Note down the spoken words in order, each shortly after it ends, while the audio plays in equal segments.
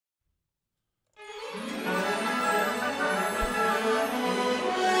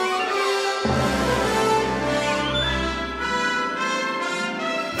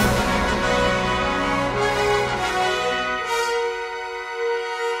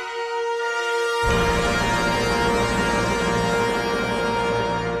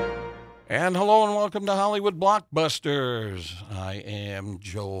And hello and welcome to Hollywood Blockbusters. I am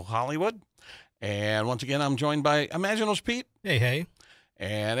Joe Hollywood. And once again, I'm joined by Imaginos Pete. Hey, hey.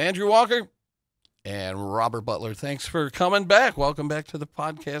 And Andrew Walker. And Robert Butler. Thanks for coming back. Welcome back to the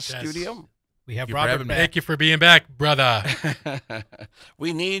podcast studio. We have Robert back. Thank you for being back, brother.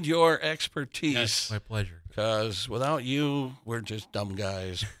 We need your expertise. Yes, my pleasure. Because without you, we're just dumb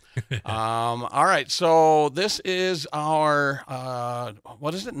guys. All right, so this is our,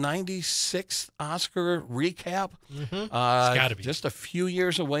 96th Oscar recap. Mm-hmm. It's gotta be. Just a few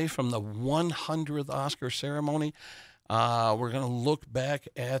years away from the 100th Oscar ceremony. We're going to look back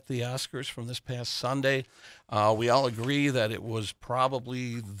at the Oscars from this past Sunday. We all agree that it was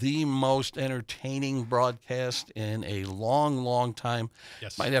probably the most entertaining broadcast in a long, long time.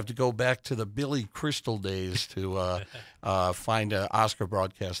 Yes. Might have to go back to the Billy Crystal days to find an Oscar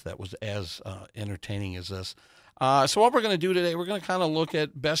broadcast that was as entertaining as this. So what we're going to do today, we're going to kind of look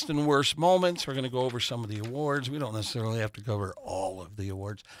at best and worst moments. We're going to go over some of the awards. We don't necessarily have to cover all of the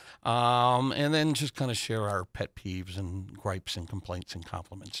awards. And then just kind of share our pet peeves and gripes and complaints and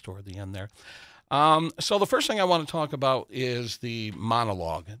compliments toward the end there. So the first thing I want to talk about is the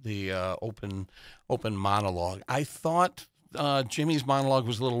monologue, the open monologue. I thought Jimmy's monologue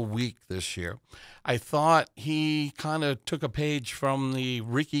was a little weak this year. I thought he kind of took a page from the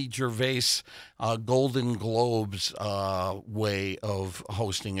Ricky Gervais Golden Globes way of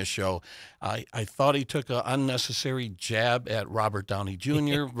hosting a show. I thought he took an unnecessary jab at Robert Downey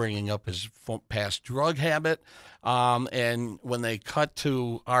Jr., bringing up his past drug habit. And when they cut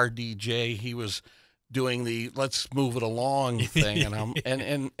to RDJ, he was doing the "let's move it along" thing,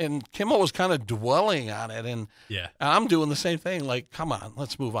 and Kimmel was kind of dwelling on it, and I'm doing the same thing. Like, come on,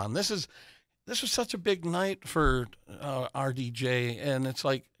 let's move on. This was such a big night for RDJ, and it's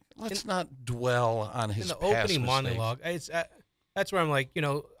like, let's not dwell on his past opening mistakes. monologue. That's where I'm like,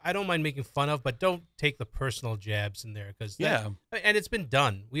 I don't mind making fun of, but don't take the personal jabs in there because and it's been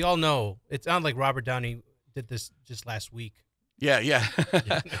done. We all know it's not like Robert Downey did this just last week. Yeah.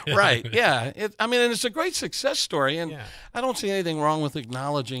 Right, yeah. And it's a great success story, and I don't see anything wrong with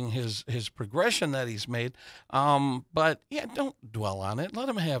acknowledging his progression that he's made. But, don't dwell on it. Let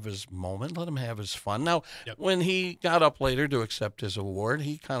him have his moment. Let him have his fun. Now, when he got up later to accept his award,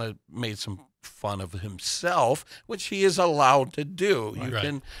 he kind of made some fun of himself, which he is allowed to do.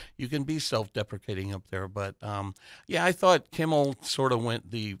 You can be self-deprecating up there, but I thought Kimmel sort of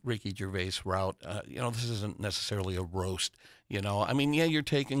went the Ricky Gervais route. This isn't necessarily a roast. You're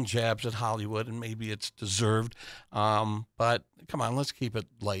taking jabs at Hollywood, and maybe it's deserved. But come on, let's keep it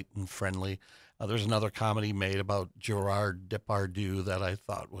light and friendly. There's another comedy made about Gerard Depardieu that I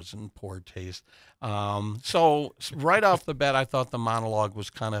thought was in poor taste. So right off the bat, I thought the monologue was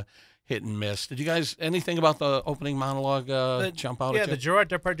kind of hit and miss. Did you guys, anything about the opening monologue jump out at you? Yeah, the Gerard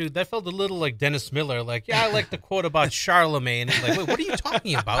Depardieu, that felt a little like Dennis Miller. Like, I like the quote about Charlemagne. And like, wait, what are you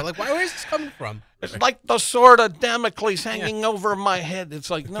talking about? Like, where is this coming from? It's like the sword of Damocles hanging over my head. It's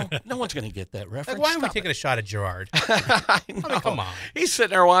like, no one's going to get that reference. Like, why are we taking a shot at Gerard? I know. I mean, come on. He's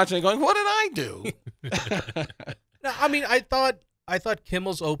sitting there watching going, what did I do? No, I thought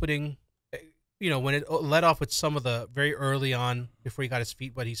Kimmel's opening, when it led off with some of the very early on before he got his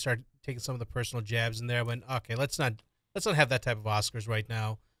feet, but he started taking some of the personal jabs in there. I went, okay, let's not have that type of Oscars right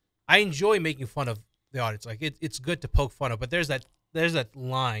now. I enjoy making fun of the audience. Like, it's good to poke fun of, but there's that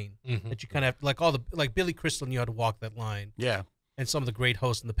line that you kind of have, like Billy Crystal knew how to walk that line. Yeah. And some of the great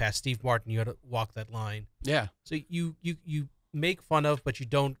hosts in the past, Steve Martin, knew how to walk that line. Yeah. So you make fun of, but you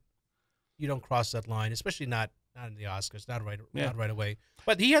don't cross that line, especially not in the Oscars, not right away.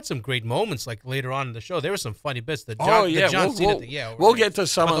 But he had some great moments, like later on in the show. There were some funny bits. We'll get to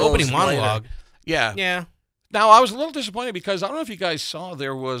some of the those opening monologue. Later. Yeah. Yeah. Now, I was a little disappointed because I don't know if you guys saw,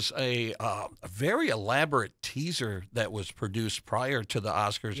 there was a very elaborate teaser that was produced prior to the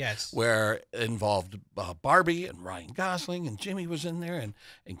Oscars, where it involved Barbie and Ryan Gosling, and Jimmy was in there, and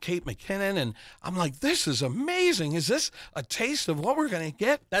Kate McKinnon, and I'm like, this is amazing. Is this a taste of what we're going to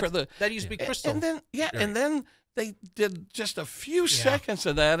get for the? That used to be Crystal. And then and then they did just a few seconds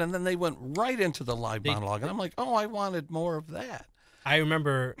of that, and then they went right into the live monologue, and I'm like, oh, I wanted more of that. I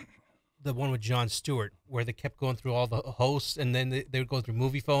remember the one with Jon Stewart, where they kept going through all the hosts, and then they would go through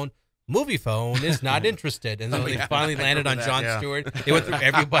Movie Phone. Movie Phone is not interested. And then they finally landed on Jon Stewart. They went through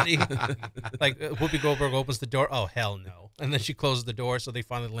everybody. Like, Whoopi Goldberg opens the door. Oh, hell no. And then she closes the door, so they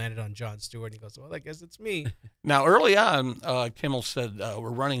finally landed on Jon Stewart. And he goes, well, I guess it's me. Now, early on, Kimmel said,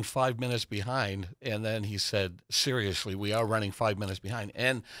 we're running 5 minutes behind. And then he said, seriously, we are running 5 minutes behind.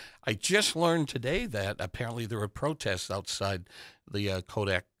 And I just learned today that apparently there were protests outside the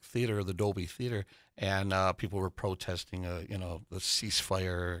Kodak theater, the Dolby Theater, and people were protesting, the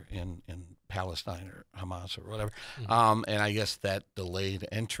ceasefire in Palestine or Hamas or whatever. And I guess that delayed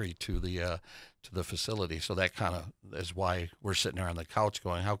entry to the facility. So that kind of is why we're sitting there on the couch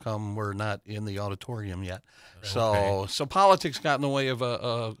going, how come we're not in the auditorium yet? Okay. So politics got in the way of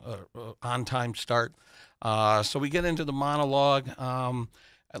a on-time start. So we get into the monologue.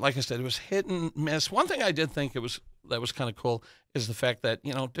 Like I said, it was hit and miss. One thing I did think that was kind of cool is the fact that,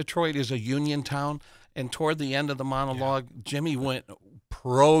 Detroit is a union town, and toward the end of the monologue, Jimmy went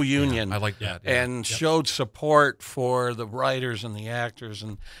pro-union. I like that. And showed support for the writers and the actors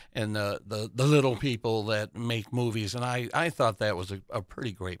and the little people that make movies. And I thought that was a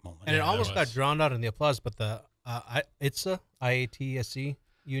pretty great moment. And it almost got drowned out in the applause, but the IATSE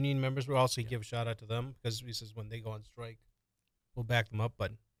union members were also give a shout out to them, because he says when they go on strike, we'll back them up.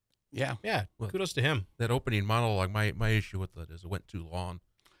 But yeah, kudos to him. That opening monologue, my issue with it is it went too long.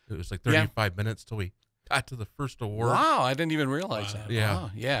 It was like 35 minutes till we got to the first award. Wow, I didn't even realize that. Yeah.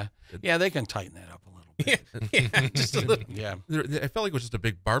 Wow, yeah, they can tighten that up a little bit. Yeah, just a little. Yeah. I felt like it was just a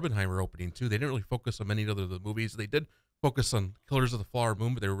big Barbenheimer opening, too. They didn't really focus on many other of the movies. They did focus on Killers of the Flower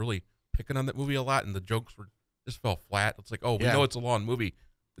Moon, but they were really picking on that movie a lot, and the jokes just fell flat. It's like, we know it's a long movie.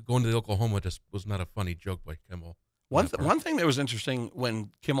 Going to the Oklahoma just was not a funny joke by Kimmel. One thing that was interesting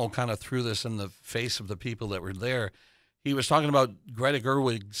when Kimmel kind of threw this in the face of the people that were there, he was talking about Greta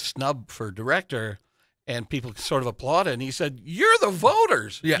Gerwig's snub for director, and people sort of applauded, and he said, "You're the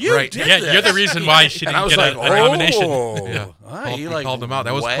voters. Yeah, you right. did Yeah, this." you're the reason why she didn't get a nomination. He called them out.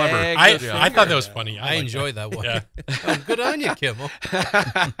 That was clever. I thought that was funny. I enjoyed that one. Yeah. Good on you, Kimmel.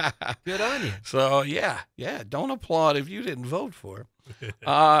 Good on you. So, yeah, don't applaud if you didn't vote for him.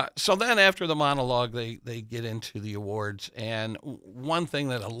 So then after the monologue, they get into the awards. And one thing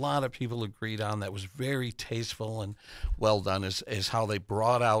that a lot of people agreed on that was very tasteful and well done is how they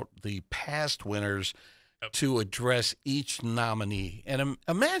brought out the past winners to address each nominee. And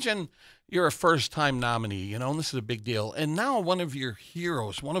imagine you're a first-time nominee, and this is a big deal. And now one of your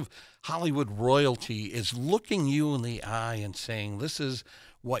heroes, one of Hollywood royalty, is looking you in the eye and saying, this is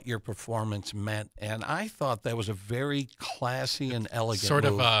what your performance meant. And I thought that was a very classy and elegant sort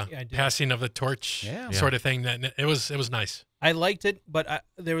move. of passing of the torch sort of thing. That it was nice. I liked it, but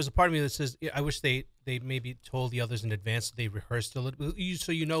there was a part of me that says I wish they maybe told the others in advance that they rehearsed a little,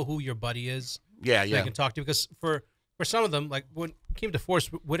 so you know who your buddy is. Yeah. They can talk to, because for some of them, like when it came to Forrest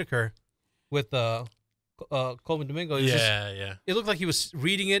Whitaker with Coleman Domingo, it looked like he was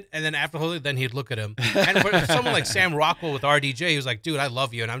reading it, and then after holding it, then he'd look at him. And for someone like Sam Rockwell with RDJ, he was like, "Dude, I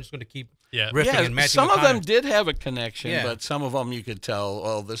love you, and I'm just going to keep riffing and matching." Some of them did have a connection, but some of them you could tell,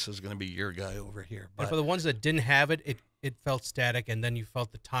 oh, this is going to be your guy over here. But and for the ones that didn't have it, it felt static, and then you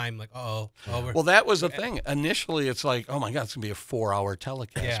felt the time like, over. Well, that was the thing. Initially, it's like, oh my God, it's gonna be a 4-hour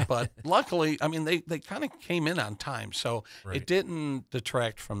telecast. Yeah. But luckily, I mean, they kind of came in on time, so it didn't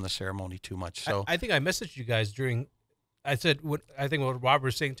detract from the ceremony too much. So I think I messaged you guys during. I said I think what Robert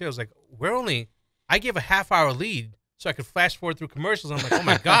was saying too. I was like, I gave a half-hour lead so I could fast forward through commercials. I'm like, oh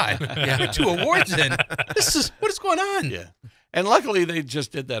my God, we're 2 awards in. What is going on? Yeah. And luckily, they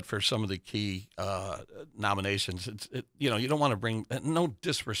just did that for some of the key nominations. You don't want to bring, no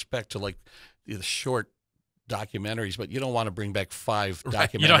disrespect to like the short documentaries, but you don't want to bring back 5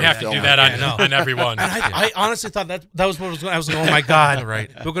 documentaries. You don't have to do that on everyone. And I honestly thought that was what was going on. I was like, oh my God, we're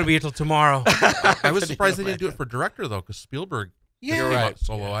going to be here till tomorrow. I was surprised they didn't do it for director, though, because Spielberg You're right.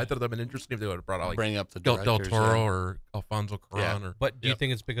 solo. I thought it would have been interesting if they would have brought out bring up the Del Toro or Alfonso Cuarón. But do you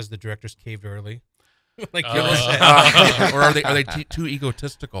think it's because the directors caved early? Like or are they too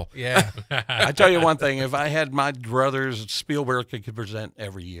egotistical? Yeah. I tell you one thing: if I had my druthers, Spielberg could present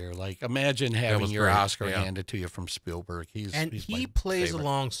every year. Like, imagine having your Oscar handed to you from Spielberg. He plays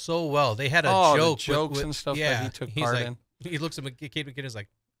along so well. They had a joke, the jokes and stuff that he took part in. He looks at Kate McKinnon is like,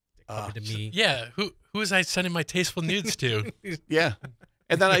 coming to me. Yeah. Who was I sending my tasteful nudes to? Yeah.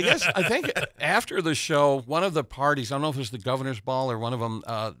 And then I think after the show, one of the parties, I don't know if it was the governor's ball or one of them,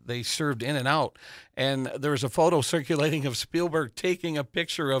 they served In-N-Out. And there was a photo circulating of Spielberg taking a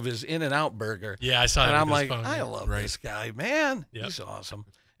picture of his In-N-Out burger. Yeah, I saw that. And I'm like, I love this guy, man. Yep. He's awesome.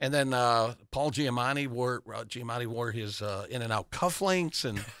 And then Paul Giamatti wore his In-N-Out cufflinks,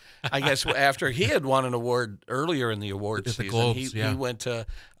 and I guess after he had won an award earlier in the awards season, Globes, he went to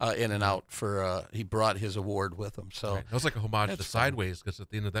In-N-Out for he brought his award with him. So that was like a homage to Sideways, because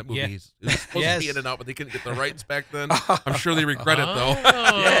at the end of that movie, it was supposed to be In-N-Out, but they couldn't get the rights back then. I'm sure they regret it though.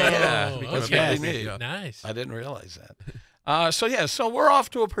 Nice. I didn't realize that. So we're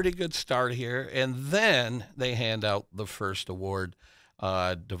off to a pretty good start here, and then they hand out the first award.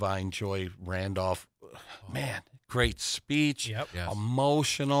 Divine Joy Randolph, man, great speech, Yep. Yes.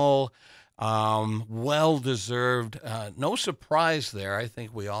 emotional, well-deserved. No surprise there. I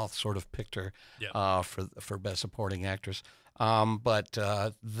think we all sort of picked her for Best Supporting Actress. But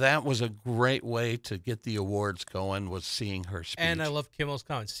that was a great way to get the awards going, was seeing her speech. And I love Kimmel's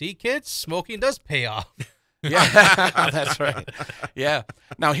comment. See, kids, smoking does pay off. Yeah, that's right. Yeah.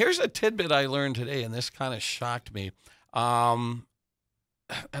 Now, here's a tidbit I learned today, and this kind of shocked me. And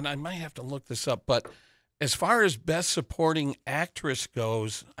I might have to look this up, but as far as Best Supporting Actress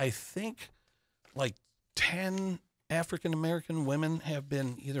goes, I think like 10 African-American women have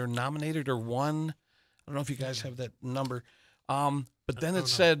been either nominated or won. I don't know if you guys have that number. But then it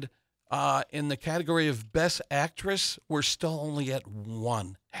said in the category of Best Actress, we're still only at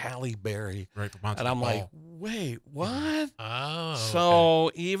one, Halle Berry. Right, and I'm like, wait, what? Oh.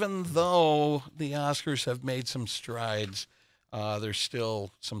 So even though the Oscars have made some strides, there's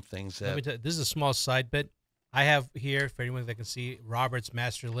still some things Let me that... tell you, this is a small side bit. I have here, for anyone that can see, Robert's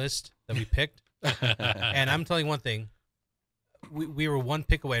master list that we picked. And I'm telling you one thing. We were one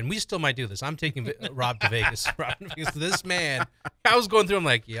pick away, and we still might do this. I'm taking Rob to Vegas. Because this man, I was going through, I'm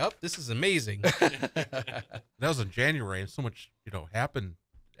like, yep, this is amazing. That was in January, and so much, happened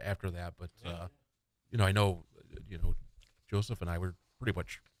after that. But, I know, Joseph and I were pretty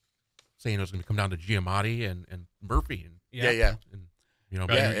much saying it was going to come down to Giamatti and Murphy. And, Yeah. And,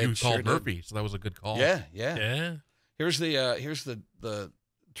 Yeah, you it called sure Murphy, so that was a good call. Yeah. Here's the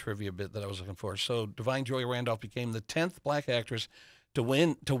trivia bit that I was looking for. So Divine Joy Randolph became the 10th black actress to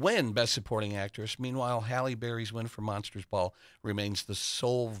win Best Supporting Actress. Meanwhile, Halle Berry's win for Monsters Ball remains the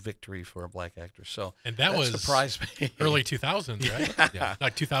sole victory for a black actress. So And that was surprised me. early 2000s, right? Yeah.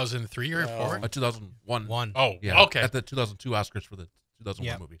 Like 2003 or 4? 2001. Oh, Yeah, okay. At the 2002 Oscars for the 2001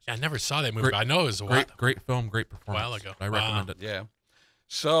 Yeah. movies. I never saw that movie, but I know it was a while. Great film, great performance. While ago. I Wow. recommend it. Yeah.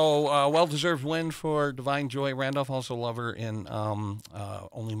 So, well-deserved win for Divine Joy Randolph. Also love her in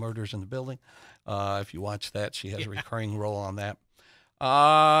Only Murders in the Building. If you watch that, she has a recurring role on that.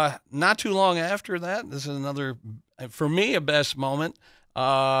 Not too long after that, this is another, for me, a best moment.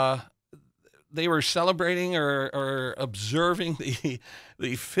 They were celebrating or observing the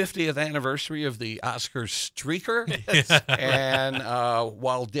 50th anniversary of the Oscar streaker. And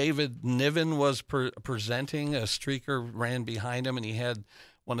while David Niven was presenting, a streaker ran behind him, and he had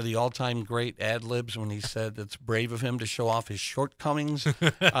one of the all-time great ad-libs when he said it's brave of him to show off his shortcomings,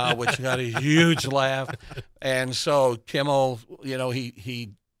 which got a huge laugh. And so Kimmel,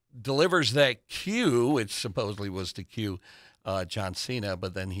 he delivers that cue, which supposedly was to cue John Cena,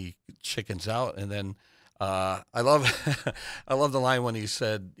 but then he chickens out. And then I love the line when he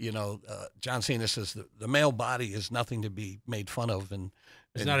said, John Cena says the male body is nothing to be made fun of, and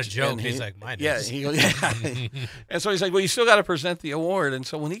It's not a joke. He's like, mine is. And so he's like, well, you still got to present the award. And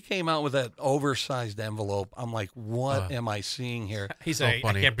so when he came out with that oversized envelope, I'm like, what am I seeing here? He's So like,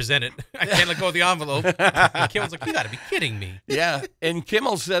 funny. I can't present it. I can't let go of the envelope. And Kimmel's like, you got to be kidding me. Yeah, and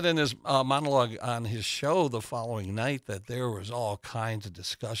Kimmel said in his monologue on his show the following night that there was all kinds of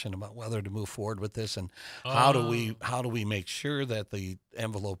discussion about whether to move forward with this and how do we make sure that the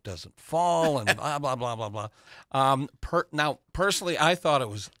envelope doesn't fall and blah blah blah blah blah. Now, personally, I thought it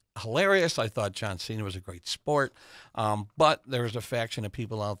was hilarious. I thought John Cena was a great sport, but there was a faction of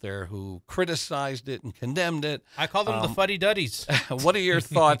people out there who criticized it and condemned it. I call them the fuddy-duddies. What are your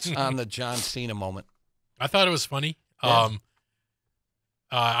thoughts on the John Cena moment? I thought it was funny. Yeah.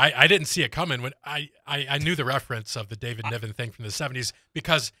 I didn't see it coming when I knew the reference of the David Niven thing from the 70s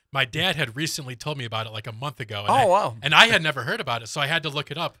because my dad had recently told me about it like a month ago. And Wow. And I had never heard about it, so I had to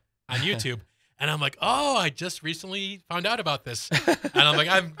look it up on YouTube. And I'm like, oh, I just recently found out about this. And I'm like,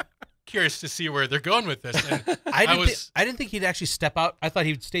 I'm curious to see where they're going with this. And I didn't think he'd actually step out. I thought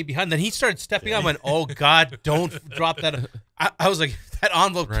he'd stay behind. Then he started stepping out. I went, oh, God, don't drop that. I was like, that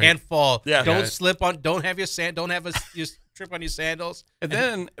envelope can't fall. Yeah. Don't slip on. Don't have your you trip on your sandals. And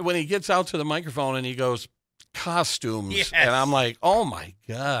then when he gets out to the microphone and he goes, costumes. Yes. And I'm like, oh, my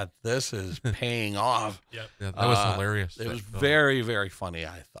God, this is paying off. Yep. Yeah, that was hilarious. It was That film. very, very funny,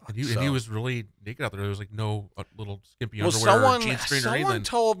 I thought. And he So- was really naked out there. There was like no little skimpy well, underwear or jeans screen or someone anything.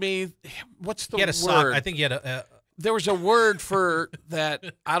 told me, what's the He had a word? sock. I think he had a There was a word for that.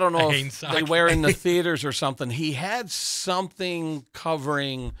 I don't know A Hanes if sock. they wear in the theaters or something. He had something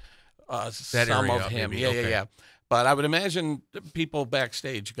covering some area, of him. maybe. Yeah, Okay. yeah. But I would imagine people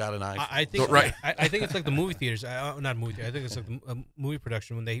backstage got an eye. I think Right. I think it's like the movie theaters. Not movie theater. I think it's like the movie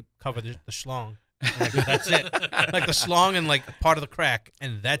production when they cover the schlong. Like, that's it. Like the schlong and like part of the crack,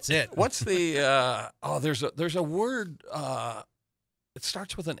 and that's it. What's the? There's a word. it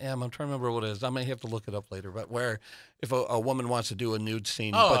starts with an M. I'm trying to remember what it is. I may have to look it up later. But where if a woman wants to do a nude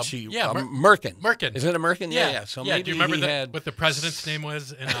scene, but she Merkin. Merkin. Is it a Merkin? Yeah. So maybe do you remember what the president's name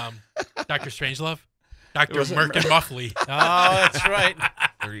was in Dr. Strangelove? Dr. Merkin Muffley. Oh, that's right.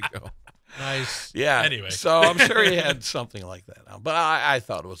 There you go. Nice. Yeah. Anyway. So I'm sure he had something like that. But I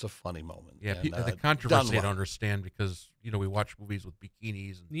thought it was a funny moment. Yeah, and, the controversy I don't understand because we watch movies with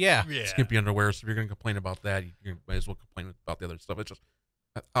bikinis and Yeah. skimpy underwear. So if you're going to complain about that, you might as well complain about the other stuff. It's just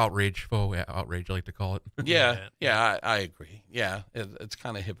outrage, faux outrage, I like to call it. Yeah, I agree. Yeah, it's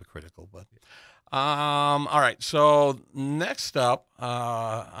kind of hypocritical, but all right. So next up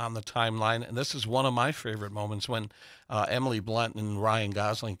on the timeline, and this is one of my favorite moments when Emily Blunt and Ryan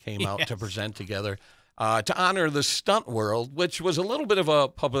Gosling came out to present together to honor the stunt world, which was a little bit of a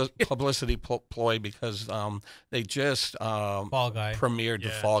publicity ploy because they just Fall Guy premiered the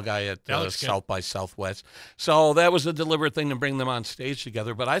Fall Guy at South by Southwest. So that was a deliberate thing to bring them on stage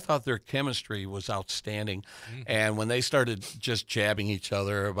together. But I thought their chemistry was outstanding. And when they started just jabbing each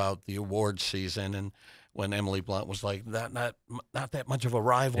other about the awards season and when Emily Blunt was like, not that much of a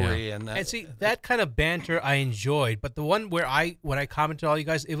rivalry. Yeah. And see, that kind of banter I enjoyed. But the one where when I commented to all you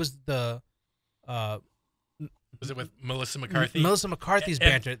guys, it was the... was it with Melissa McCarthy? Melissa McCarthy's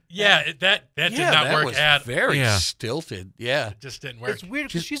banter. That did not work. Was very stilted. Yeah, it just didn't work. It's weird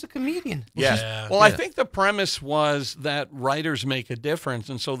because she's a comedian. Yeah. Well, I think the premise was that writers make a difference,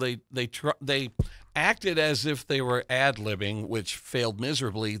 and so they acted as if they were ad-libbing, which failed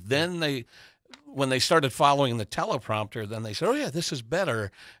miserably. Then when they started following the teleprompter, then they said, "Oh yeah, this is better,"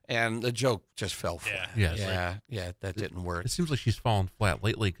 and the joke just fell flat. That didn't work. It seems like she's fallen flat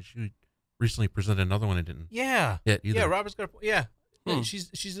lately because she recently presented another one and didn't. Yeah, Robert's got.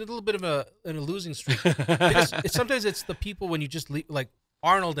 She's a little bit of in a losing streak. Because sometimes it's the people when you just leave, like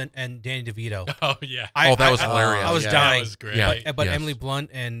Arnold and Danny DeVito. Oh yeah. That was hilarious. I was dying. That was great. Yeah. But Emily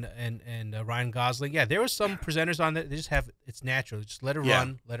Blunt and Ryan Gosling. Yeah, there were some presenters on that. They just it's natural. Just let it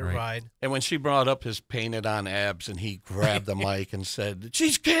run, let it ride. And when she brought up his painted on abs and he grabbed the mic and said,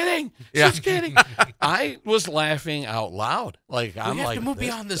 "She's kidding. She's kidding." I was laughing out loud. Like we have to move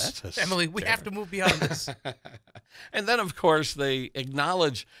beyond this, Emily. We have to move beyond this. And then of course they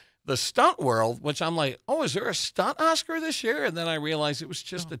acknowledge the stunt world, which I'm like, oh, is there a stunt Oscar this year? And then I realized it was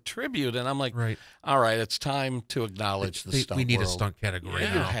just a tribute. And I'm like, all right, it's time to acknowledge the stunt world. We need a stunt category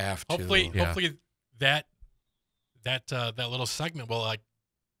now. You have to. Hopefully that little segment will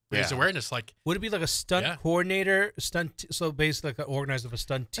raise awareness. Like, would it be like a stunt coordinator, so basically like an organizer of a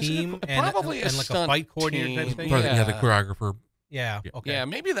stunt team, probably and like a fight coordinator type of thing? Yeah, the choreographer. Yeah. Okay. Yeah,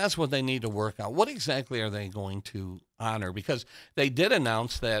 maybe that's what they need to work out. What exactly are they going to honor? Because they did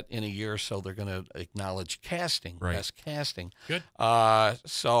announce that in a year or so they're going to acknowledge casting, best casting. Good.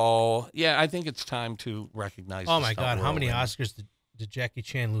 So yeah, I think it's time to recognize. Oh my God, how many Oscars did Jackie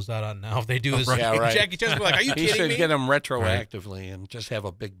Chan lose out on now? If they do this, Jackie Chan's like, "Are you kidding me?" He should get them retroactively and just have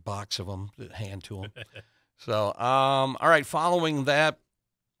a big box of them to hand to him. So, all right, following that.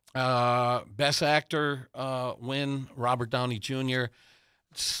 Best Actor win, Robert Downey Jr.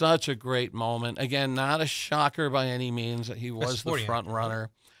 Such a great moment. Again, not a shocker by any means. He was the front runner.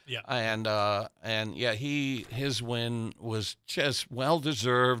 Yeah. And his win was just well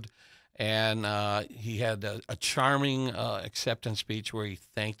deserved. And he had a charming acceptance speech where he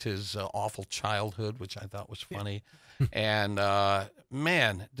thanked his awful childhood, which I thought was funny. And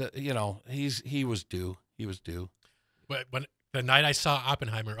man, he was due. He was due. But when the night I saw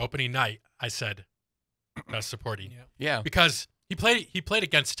Oppenheimer, opening night, I said, "Best supporting." Yeah, because he played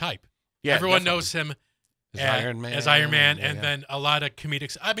against type. Yeah, everyone knows him as Iron Man, and then a lot of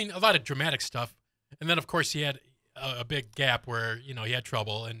comedic. I mean, a lot of dramatic stuff, and then of course he had a big gap where he had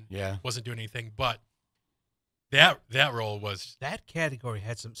trouble and wasn't doing anything. But that role was that category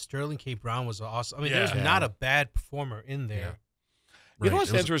had some. Sterling K. Brown was awesome. I mean, there's not a bad performer in there. Yeah. You know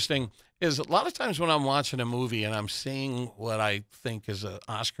what's interesting is a lot of times when I'm watching a movie and I'm seeing what I think is an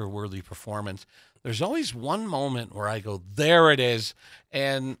Oscar-worthy performance, there's always one moment where I go, there it is.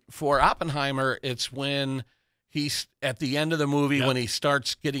 And for Oppenheimer, it's when he's at the end of the movie when he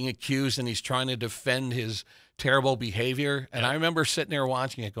starts getting accused and he's trying to defend his terrible behavior. And I remember sitting there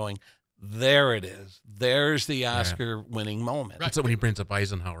watching it going, there it is. There's the Oscar-winning moment. That's when he brings up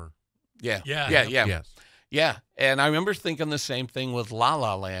Eisenhower. Yeah. Yes. Yeah, and I remember thinking the same thing with La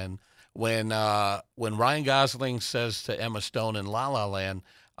La Land when Ryan Gosling says to Emma Stone in La La Land,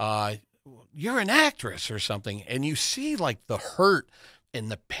 "You're an actress" or something, and you see like the hurt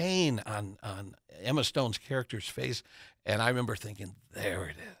the pain on Emma Stone's character's face. And I remember thinking, there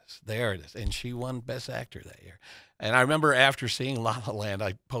it is. And she won Best Actor that year. And I remember after seeing La La Land,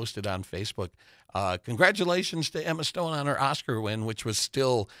 I posted on Facebook, congratulations to Emma Stone on her Oscar win, which was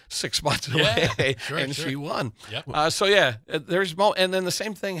still 6 months away, and she won. Yep. So yeah, and then the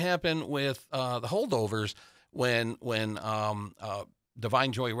same thing happened with The Holdovers when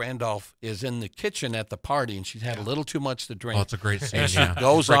Divine Joy Randolph is in the kitchen at the party, and she's had a little too much to drink. Oh, it's a great scene. And she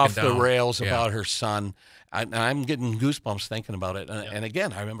goes off the rails about her son. I'm getting goosebumps thinking about it. And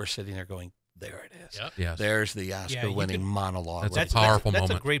again, I remember sitting there going, there it is. Yep. Yes. There's the Oscar-winning monologue. That's a powerful moment.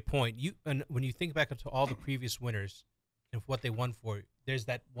 That's a great point. And when you think back to all the previous winners and what they won for, there's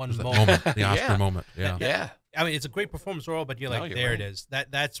that one moment. The Oscar moment. Yeah. I mean, it's a great performance overall, but you're like, there it is.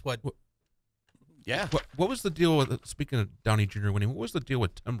 That's what. Yeah. What was the deal with, speaking of Downey Jr. winning, what was the deal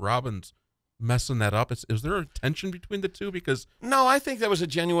with Tim Robbins messing that up? Is there a tension between the two? Because no, I think that was a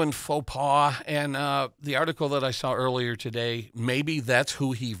genuine faux pas. And the article that I saw earlier today, maybe that's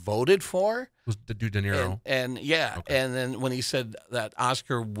who he voted for. Was De Niro. And then when he said that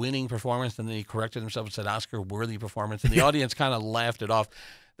Oscar-winning performance, and then he corrected himself and said Oscar-worthy performance, and the audience kind of laughed it off.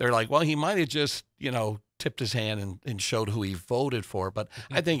 They're like, well, he might have just, tipped his hand and showed who he voted for, but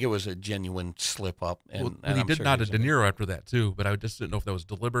I think it was a genuine slip up. And he did nod to De Niro after that too, but I just didn't know if that was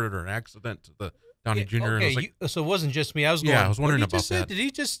deliberate or an accident to the Downey Jr. Okay, And I was like, so it wasn't just me. I was going. I was wondering about that. Did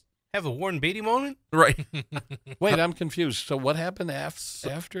he just have a Warren Beatty moment? Right. Wait, I'm confused. So what happened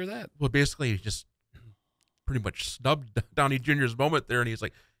after that? Well, basically, he just pretty much snubbed Downey Jr.'s moment there, and he's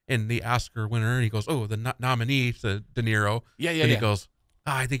like, and the Oscar winner, and he goes, "Oh, the nominee to De Niro." And he goes,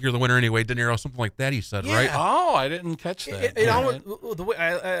 I think you're the winner anyway, De Niro, something like that. He said, right? Oh, I didn't catch that. It almost, the way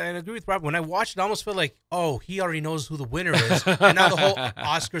I agree with Robert. When I watched it, I almost felt like, he already knows who the winner is, and now the whole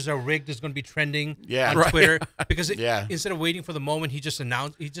Oscars are rigged is going to be trending on Twitter because instead of waiting for the moment, he just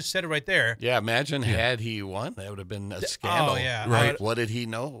said it right there. Yeah, imagine had he won, that would have been a scandal. Oh yeah, right. What did he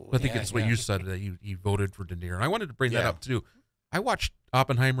know? I think it's what you said, that he voted for De Niro. And I wanted to bring that up too. I watched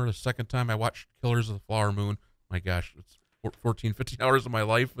Oppenheimer the second time. I watched Killers of the Flower Moon. My gosh, it's 14, 15 hours of my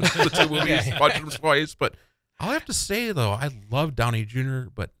life with the two movies, watching them twice. But I'll have to say, though, I love Downey Jr.,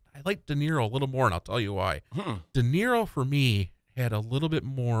 but I like De Niro a little more, and I'll tell you why. De Niro, for me, had a little bit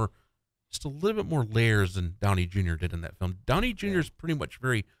more layers than Downey Jr. did in that film. Downey Jr. is pretty much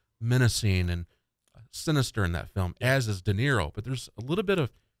very menacing and sinister in that film, as is De Niro. But there's a little bit of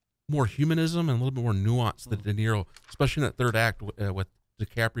more humanism and a little bit more nuance than De Niro, especially in that third act with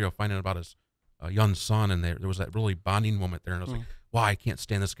DiCaprio finding out about his young son, and there was that really bonding moment there, and I was like, wow, I can't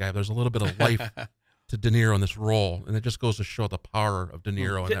stand this guy. There's a little bit of life to De Niro in this role, and it just goes to show the power of De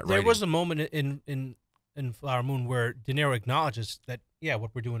Niro in that writing. There was a moment in Flower Moon where De Niro acknowledges that,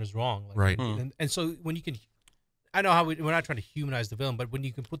 what we're doing is wrong. Right. And so when you can, I know how we're not trying to humanize the villain, but when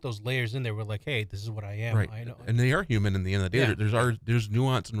you can put those layers in there, we're like, hey, this is what I am. Right. I know. And they are human in the end of the day. There's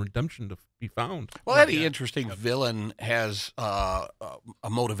nuance and redemption to be found. Well, any interesting villain has a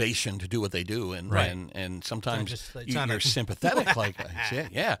motivation to do what they do, and sometimes you're sympathetic. Like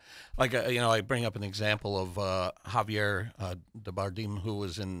I bring up an example of Javier Bardem, who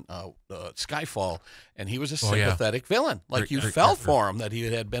was in Skyfall, and he was a sympathetic villain. Like you felt for him that he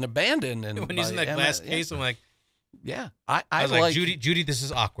had been abandoned. And when he's in that glass case, I'm like. Yeah, I was like Judy, this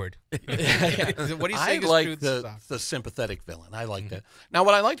is awkward. What do you say? I like the sympathetic villain. I like that. Now,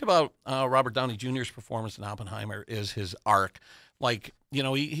 what I liked about Robert Downey Jr.'s performance in Oppenheimer is his arc. Like, the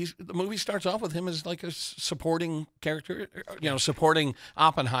movie starts off with him as like a supporting character, supporting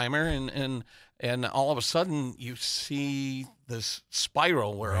Oppenheimer, and all of a sudden you see this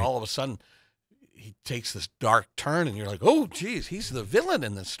spiral where all of a sudden he takes this dark turn, and you're like, oh, geez, he's the villain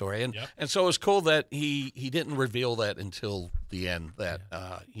in this story. And so it's cool that he didn't reveal that until the end, that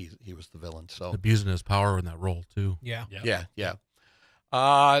he was the villain. So abusing his power in that role, too. Yeah.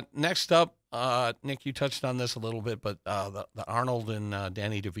 Next up, Nick, you touched on this a little bit, but the Arnold and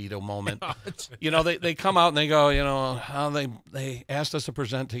Danny DeVito moment. They come out and they go, they asked us to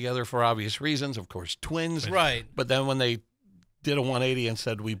present together for obvious reasons, of course, twins. Right. But then when they did a 180 and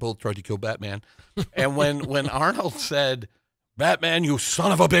said, we both tried to kill Batman. And when Arnold said, Batman, you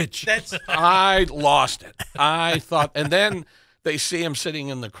son of a bitch, I lost it. I thought, and then they see him sitting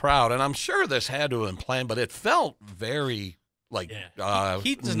in the crowd, and I'm sure this had to have been planned, but it felt very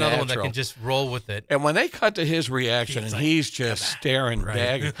He's another one that can just roll with it. And when they cut to his reaction, and he's just staring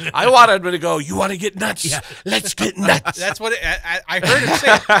daggers, I wanted him to go, you want to get nuts? Yeah. Let's get nuts. That's what I heard him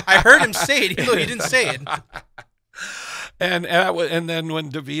say. I heard him say it, even though he didn't say it. And then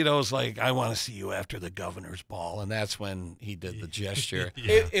when DeVito's like, I want to see you after the governor's ball, and that's when he did the gesture.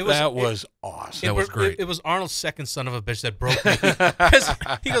 That was awesome. That was great. It was Arnold's second son of a bitch that broke me. Because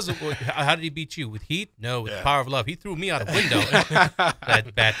he goes, well, how did he beat you? With heat? No, with the power of love. He threw me out a window.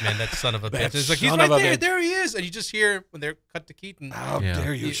 That Batman, that son of a bitch. It's like, he's right there. There he is. And you just hear when they're cut to Keaton. How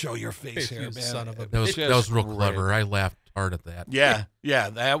dare you show your face here, man. Son of a bitch. That was real clever. I laughed hard at that. Yeah,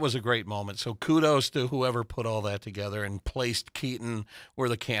 that was a great moment. So kudos to whoever put all that together and placed Keaton where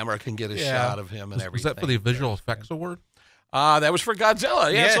the camera can get a shot of him and everything. Was that for the visual effects award? That was for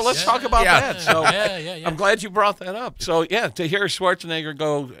Godzilla. Yeah, so let's talk about that. So I'm glad you brought that up. So yeah, to hear Schwarzenegger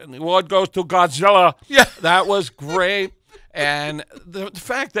go, the award goes to Godzilla. Yeah, that was great. And the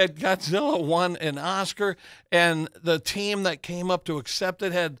fact that Godzilla won an Oscar and the team that came up to accept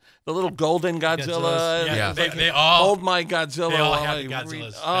it had the little golden Godzilla. Yeah, they all hold my Godzilla. They all had the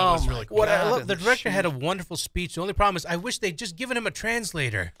Godzillas. That was really cool. What I love, the director had a wonderful speech. The only problem is I wish they'd just given him a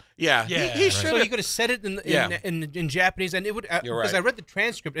translator. Yeah. He should. So he could have said it in Japanese, and it would. Because I read the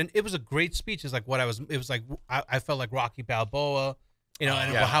transcript, and it was a great speech. It's like what I was. It was like I felt like Rocky Balboa. You know,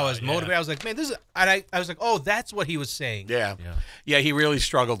 and how I was motivated. I was like, man, this is. And I was like, oh, that's what he was saying. Yeah. He really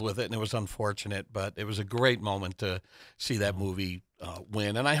struggled with it, and it was unfortunate, but it was a great moment to see that movie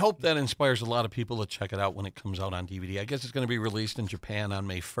win. And I hope that inspires a lot of people to check it out when it comes out on DVD. I guess it's going to be released in Japan on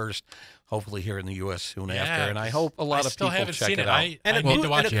May 1st, hopefully here in the U.S. soon after. And I hope a lot of people check it out. And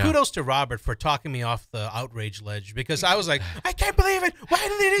kudos to Robert for talking me off the outrage ledge, because I was like, I can't believe it. Why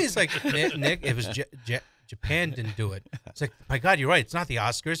did they do this? Like, Nick, it was Japan didn't do it. It's like, my God, you're right. It's not the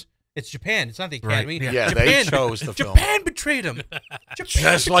Oscars. It's Japan. It's not the Academy. Right. Yeah, Japan, they chose the film. Japan betrayed him.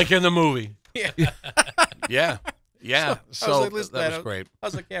 Just like in the movie. Yeah. So that was great. I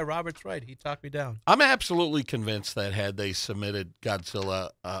was like, yeah, Robert's right. He talked me down. I'm absolutely convinced that had they submitted Godzilla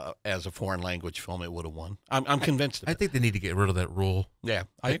as a foreign language film, it would have won. I'm convinced of it. I think they need to get rid of that rule. Yeah,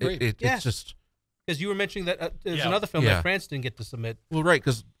 I agree. It's just... Because you were mentioning that there's another film that France didn't get to submit. Well, right,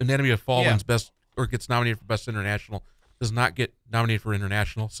 because Anatomy of Fallen's gets nominated for Best International, does not get nominated for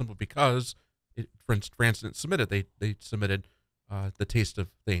International simply because France didn't submit it. They submitted The Taste of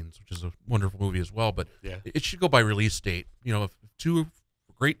Things, which is a wonderful movie as well, but it should go by release date. You know, if two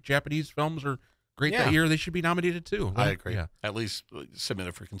great Japanese films are great that year, they should be nominated too. I agree. Yeah. At least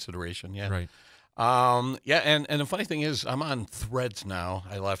submitted for consideration. Yeah. Right. And the funny thing is, I'm on Threads now.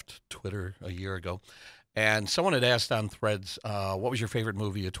 I left Twitter a year ago, and someone had asked on Threads, what was your favorite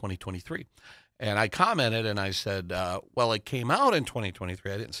movie of 2023? And I commented and I said, well, it came out in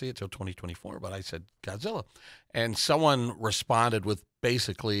 2023. I didn't see it till 2024, but I said Godzilla. And someone responded with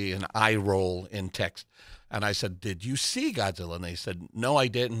basically an eye roll in text. And I said, did you see Godzilla? And they said, no, I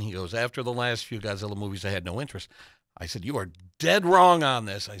didn't. He goes, after the last few Godzilla movies, I had no interest. I said, you are dead wrong on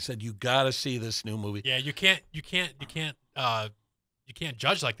this. I said, you got to see this new movie. Yeah, you can't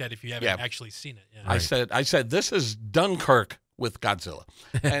judge like that if you haven't actually seen it. Yeah. I said, this is Dunkirk with Godzilla.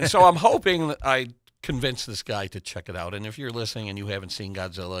 And so I'm hoping that I convince this guy to check it out. And if you're listening and you haven't seen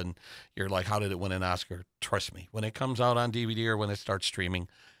Godzilla and you're like, how did it win an Oscar? Trust me, when it comes out on DVD or when it starts streaming,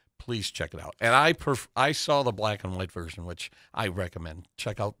 please check it out. And I saw the black and white version, which I recommend.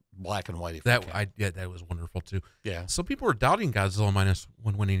 Check out black and white. If you can. That was wonderful too. Yeah. Some people were doubting Godzilla -1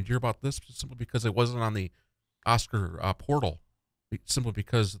 winning. Did you hear about this? Simply because it wasn't on the Oscar portal. Simply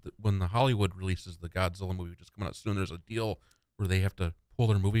because when the Hollywood releases the Godzilla movie, which is coming out soon, there's a deal where they have to pull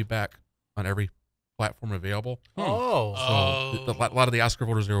their movie back on every platform available. So a lot of the Oscar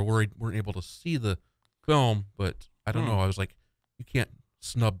voters, they were worried weren't able to see the film, but I don't know. I was like, you can't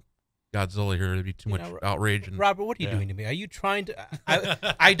snub Godzilla here. It'd be too much outrage. And Robert, what are you doing to me? Are you trying to?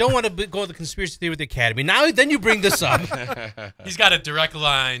 I don't want to go to the conspiracy theory with the Academy. Then you bring this up. He's got a direct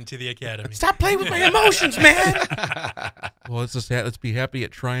line to the Academy. Stop playing with my emotions, man. Well, let's be happy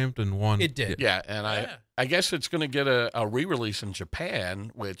it triumphed and won. It did. Yeah, and I guess it's going to get a re-release in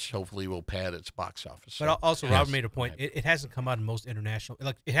Japan, which hopefully will pad its box office. But also, Robert made a point. It hasn't come out in most international.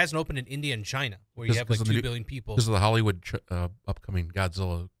 Like, it hasn't opened in India and China, where you have like 2 billion people. Because of the Hollywood upcoming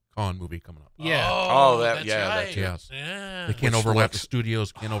Godzilla Khan movie coming up. Yeah. That's right. Yes. Yeah. They can't overlap. The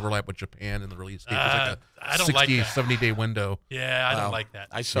studios can't overlap with Japan in the release date. It's like a 60, 70-day window. Yeah, I don't like that.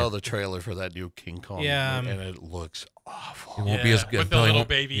 I saw the trailer for that new King Kong, and it looks awful. It won't be as good. With the little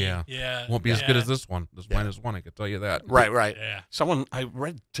baby. Yeah. Won't be as good as this one. This -1, I can tell you that. Right. Yeah. I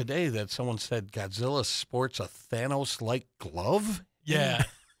read today that someone said Godzilla sports a Thanos-like glove. Yeah.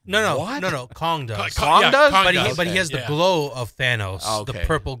 No. Kong does. Kong does? But he has the glow of Thanos. Okay. The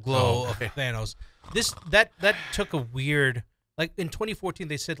purple glow of Thanos. That took a weird, like in 2014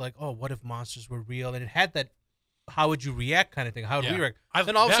 they said like, oh, what if monsters were real? And it had that how would you react kind of thing. How would we react?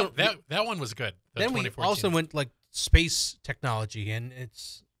 Then also that one was good. Then we also went like space technology, and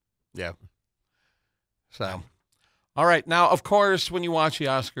it's yeah. So, all right. Now, of course, when you watch the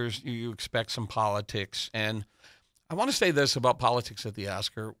Oscars, you expect some politics, and I want to say this about politics at the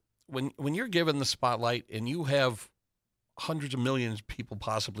Oscar: when you're given the spotlight and you have hundreds of millions of people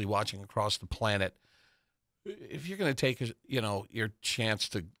possibly watching across the planet, if you're going to take your chance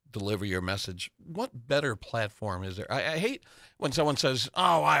to deliver your message, what better platform is there? I hate when someone says,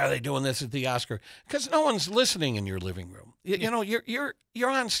 "Oh, why are they doing this at the Oscar?" Because no one's listening in your living room. You're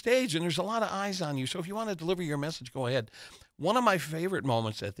on stage and there's a lot of eyes on you. So if you want to deliver your message, go ahead. One of my favorite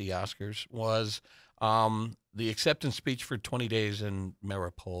moments at the Oscars was the acceptance speech for 20 Days in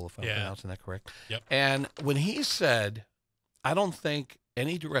Maripol, if I'm pronouncing that correct. Yep. And when he said, I don't think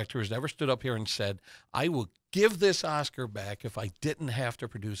any director has ever stood up here and said, I will give this Oscar back if I didn't have to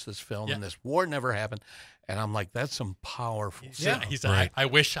produce this film and this war never happened. And I'm like, that's some powerful stuff. He said, I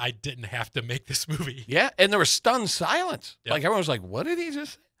wish I didn't have to make this movie. Yeah, and there was stunned silence. Yep. Like everyone was like, what did he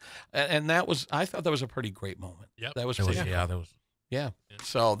just say? And that was, I thought that was a pretty great moment. Yep. That was That was, pretty yeah, that was. Yeah.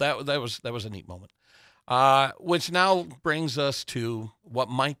 So that was a neat moment. Which now brings us to what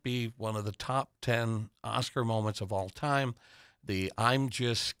might be one of the top 10 Oscar moments of all time. The I'm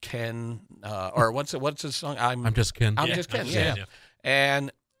Just Ken, or what's the song? I'm Just Ken. I'm Just Ken, yeah.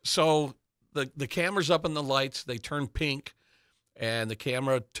 And so the camera's up and the lights, they turn pink, and the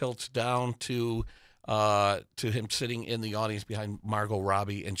camera tilts down to him sitting in the audience behind Margot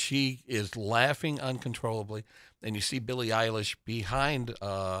Robbie, and she is laughing uncontrollably. And you see Billie Eilish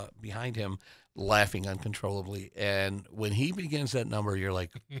behind him laughing uncontrollably. And when he begins that number, you're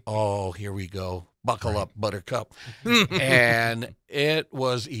like, oh, here we go. Buckle up, Buttercup. And it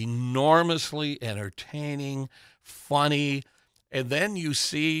was enormously entertaining, funny. And then you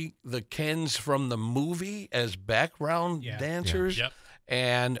see the Kens from the movie as background dancers. Yep.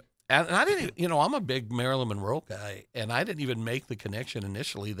 And I didn't, I'm a big Marilyn Monroe guy, and I didn't even make the connection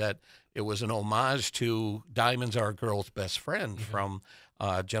initially that it was an homage to Diamonds Are a Girl's Best Friend from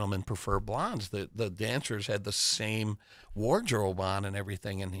Gentlemen Prefer Blondes. The dancers had the same wardrobe on and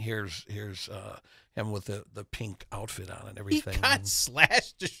everything, and here's him with the pink outfit on and everything. He got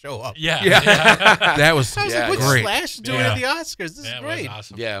Slash to show up. Yeah. That was I was like, what's great. Slash doing at the Oscars? This is great.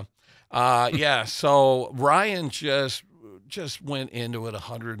 Was awesome. Yeah. So Ryan just went into it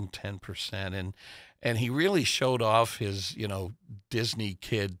 110%, and he really showed off his Disney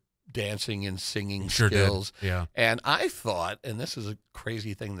kid dancing and singing skills. Did. Yeah. And I thought, and this is a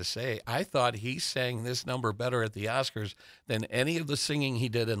crazy thing to say, I thought he sang this number better at the Oscars than any of the singing he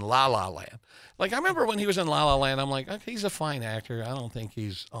did in La La Land. Like, I remember when he was in La La Land, I'm like, okay, he's a fine actor. I don't think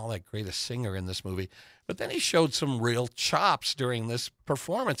he's all that great a singer in this movie. But then he showed some real chops during this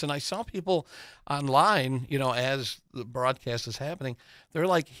performance. And I saw people online, as the broadcast is happening, they're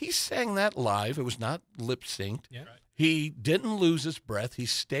like, he sang that live. It was not lip synced. Yeah. Right. He didn't lose his breath. He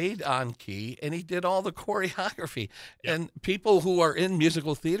stayed on key, and he did all the choreography. Yep. And people who are in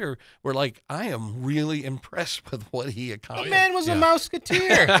musical theater were like, I am really impressed with what he accomplished. The man was a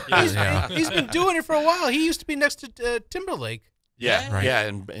Mouseketeer. He's been doing it for a while. He used to be next to Timberlake. Yeah, right. Yeah,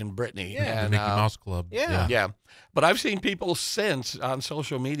 in Brittany. Yeah. And, the Mickey Mouse Club. Yeah. But I've seen people since on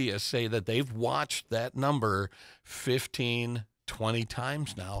social media say that they've watched that number 15, 20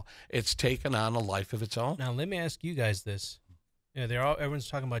 times now. It's taken on a life of its own. Now, let me ask you guys this. Everyone's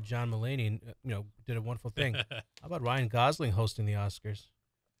talking about John Mulaney, and, did a wonderful thing. How about Ryan Gosling hosting the Oscars?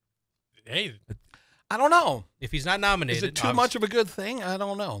 Hey, I don't know. If he's not nominated. Is it too much of a good thing? I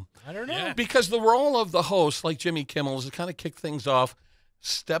don't know. I don't know. Yeah. Because the role of the host, like Jimmy Kimmel, is to kind of kick things off,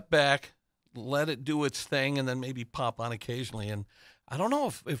 step back, let it do its thing, and then maybe pop on occasionally. And I don't know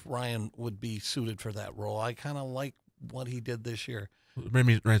if Ryan would be suited for that role. I kind of like what he did this year. It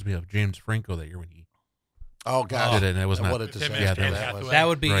reminds me of James Franco that year when he did it, and it was not. What a disaster Yeah, that was. That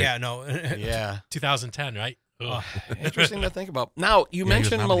would be, Right. Yeah. 2010, right? Ugh. Interesting to think about. Now, you Yeah, he was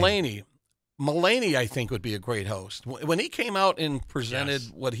mentioned nominated. Mulaney. Mulaney, I think, would be a great host. When he came out and presented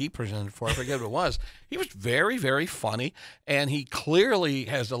Yes. what he presented for, I forget what it was, he was very, very funny, and he clearly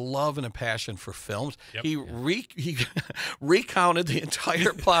has a love and a passion for films. Yep. He recounted the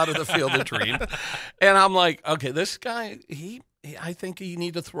entire plot of The Field of Dreams, and I'm like, okay, this guy, I think you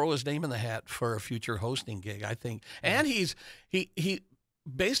need to throw his name in the hat for a future hosting gig, I think. And he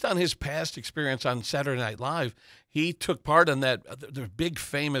based on his past experience on Saturday Night Live, he took part in that the big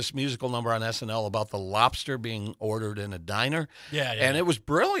famous musical number on SNL about the lobster being ordered in a diner. Yeah. And it was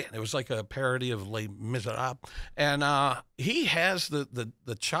brilliant. It was like a parody of Les Miserables. And he has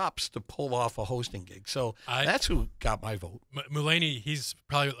the chops to pull off a hosting gig. So that's who got my vote. Mulaney, he's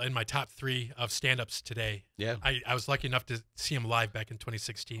probably in my top 3 of stand-ups today. Yeah. I was lucky enough to see him live back in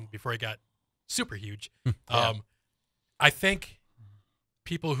 2016 before he got super huge. Yeah. I think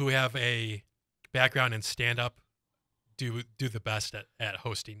people who have a background in stand-up do the best at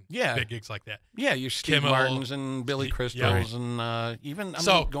hosting big gigs like that. Yeah, your Steve Kimmel, Martins and Billy Crystals and even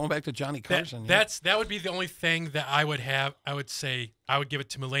going back to Johnny Carson. That would be the only thing that I would have. I would say I would give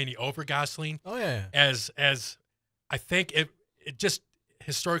it to Mulaney over Gosling. Oh yeah. As I think it just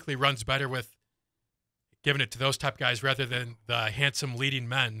historically runs better with giving it to those type guys rather than the handsome leading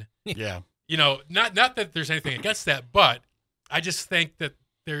men. Yeah. You know, not that there's anything against that, but I just think that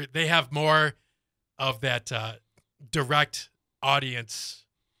they have more of that direct audience,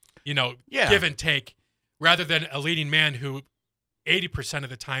 give and take, rather than a leading man who 80% of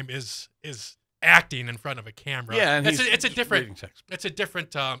the time is acting in front of a camera. Yeah, and it's a different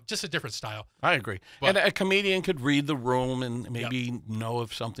just a different style. I agree. But, and a comedian could read the room and maybe know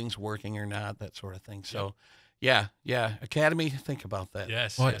if something's working or not, that sort of thing. So, yeah. Academy, think about that.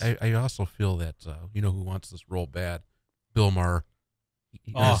 Yes. Well, yes. I also feel that who wants this role bad, Bill Maher.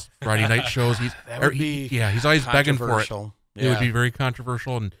 He does Friday night shows. He's always begging for it. Yeah. It would be very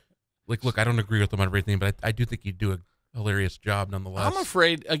controversial and look, I don't agree with him on everything, but I do think he'd do a hilarious job nonetheless. I'm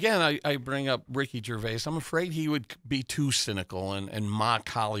afraid, again, I bring up Ricky Gervais. I'm afraid he would be too cynical and mock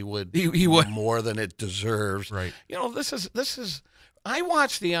Hollywood he would more than it deserves. Right. This is. I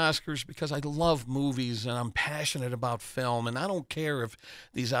watch the Oscars because I love movies and I'm passionate about film, and I don't care if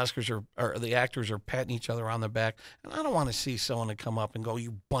these Oscars or the actors are patting each other on the back. And I don't want to see someone to come up and go,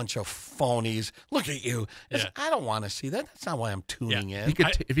 "You bunch of phonies! Look at you!" Yeah. I don't want to see that. That's not why I'm tuning in.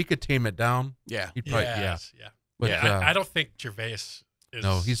 If he could tame it down, he'd probably, But I don't think Gervais is.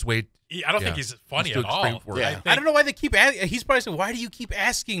 No, he's way. I don't think he's funny at all. I don't know why they keep asking. He's probably saying, "Why do you keep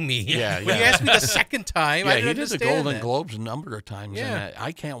asking me?" When you asked me the second time, I didn't he did the understand Golden that. Globes a number of times, and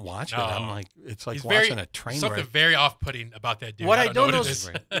I can't watch it. I'm like, it's like He's watching a train something wreck. very off-putting about that dude. What I don't know know what it is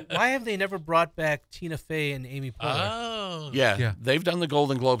is. why have they never brought back Tina Fey and Amy Poehler? Oh, Yeah, they've done the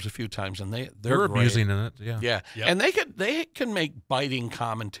Golden Globes a few times, and they're great. abusing in it. Yeah, Yeah, Yep. and they can make biting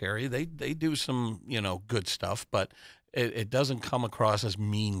commentary. They do some good stuff, but it doesn't come across as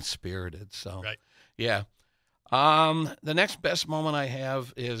mean spirited. So Right. yeah. The next best moment I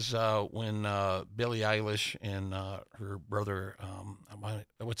have is when Billie Eilish and her brother,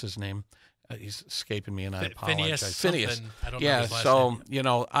 what's his name? He's escaping me, and I apologize. Phineas. I don't know his last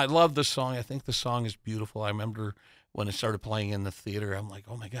name. I love the song. I think the song is beautiful. I remember when it started playing in the theater, I'm like,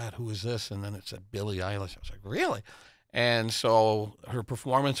 oh my God, who is this? And then it said Billie Eilish. I was like, really? And so her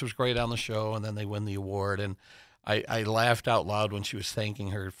performance was great on the show, and then they win the award. And I laughed out loud when she was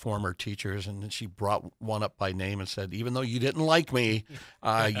thanking her former teachers, and then she brought one up by name and said, even though you didn't like me,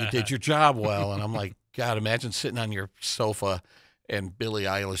 you did your job well. And I'm like, God, imagine sitting on your sofa and Billie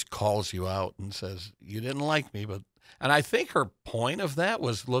Eilish calls you out and says, you didn't like me. And I think her point of that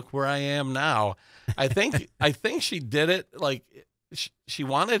was, look where I am now. I think she did it like she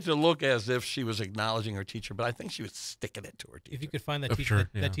wanted to look as if she was acknowledging her teacher, but I think she was sticking it to her teacher. If you could find that teacher,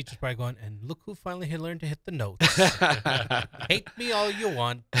 that teacher's probably going, and look who finally had learned to hit the notes. Hate me all you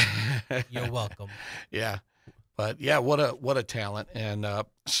want. You're welcome. Yeah. But yeah, what a talent. And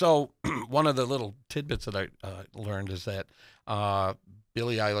so one of the little tidbits that I learned is that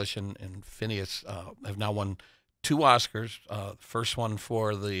Billie Eilish and Phineas have now won 2 Oscars. First one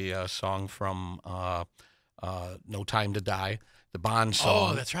for the song from No Time to Die, the Bond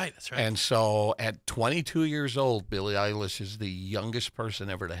song. Oh, that's right. And so at 22 years old, Billie Eilish is the youngest person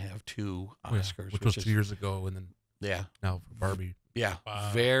ever to have 2 Oscars. Which was 2 years ago, and then now for Barbie. Yeah,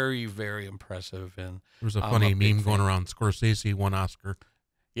 wow. Very, very impressive. And there was a funny meme going around. Scorsese won Oscar.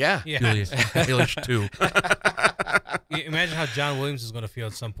 Yeah. Billie Eilish 2. Imagine how John Williams is going to feel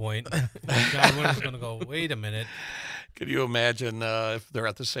at some point. John Williams is going to go, wait a minute. Could you imagine if they're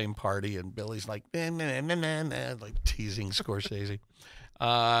at the same party and Billy's like, like teasing Scorsese?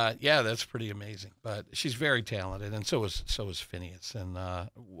 Yeah, that's pretty amazing. But she's very talented, and so is Phineas, and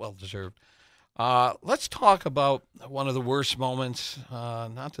well deserved. Let's talk about one of the worst moments.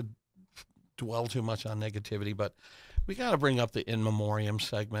 Not to dwell too much on negativity, but we got to bring up the In Memoriam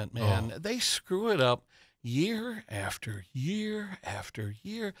segment. Man, they screw it up year after year after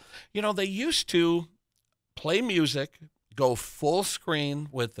year. They used to play music, go full screen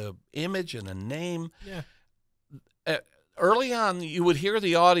with the image and the name. Yeah. Early on, you would hear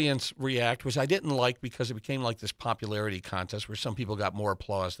the audience react, which I didn't like because it became like this popularity contest where some people got more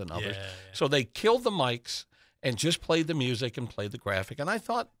applause than others. Yeah. So they killed the mics and just played the music and played the graphic. And I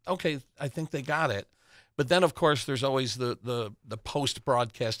thought, okay, I think they got it. But then, of course, there's always the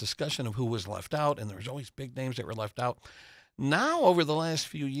post-broadcast discussion of who was left out, and there's always big names that were left out. Now, over the last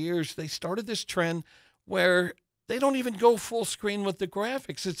few years, they started this trend where they don't even go full screen with the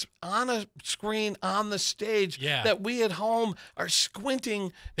graphics. It's on a screen on the stage that we at home are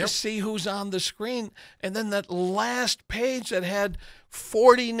squinting to see who's on the screen. And then that last page that had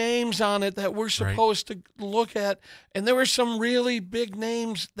 40 names on it that we're supposed to look at. And there were some really big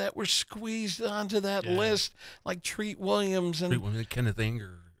names that were squeezed onto that list, like Treat Williams and Kenneth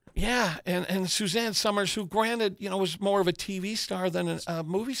Anger. Yeah, and Suzanne Summers, who granted, was more of a TV star than a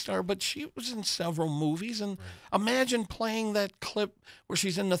movie star, but she was in several movies. And imagine playing that clip where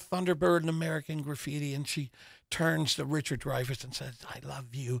she's in the Thunderbird and American Graffiti, and she turns to Richard Dreyfuss and says, "I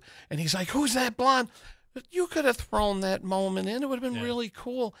love you." And he's like, "Who's that blonde?" You could have thrown that moment in. It would have been really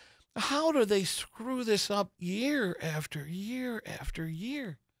cool. How do they screw this up year after year after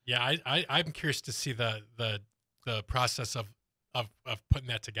year? Yeah, I'm curious to see the process of putting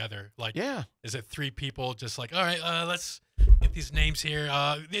that together. Like, is it 3 people just like, all right, let's get these names here.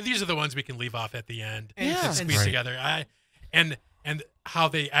 These are the ones we can leave off at the end and squeeze together. And how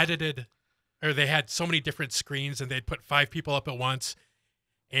they edited, or they had so many different screens and they'd put 5 people up at once.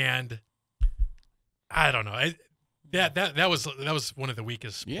 And I don't know. That was one of the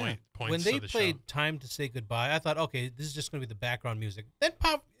weakest points. When they of the played show. Time to Say Goodbye, I thought, okay, this is just going to be the background music. Then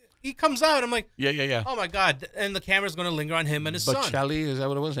he comes out. I'm like, oh my God! And the camera's going to linger on him and his son. Bocelli, is that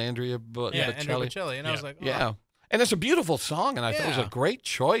what it was? Andrea Bocelli. Andrea Bocelli. And I was like, and it's a beautiful song, and I thought it was a great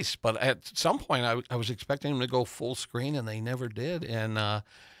choice. But at some point, I was expecting them to go full screen, and they never did. And I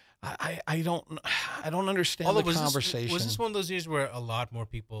don't understand the conversation. Was this one of those years where a lot more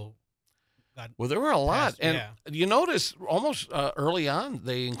people? Well, there were a lot, and you notice almost early on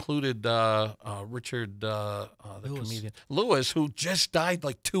they included Richard, the comedian Lewis, who just died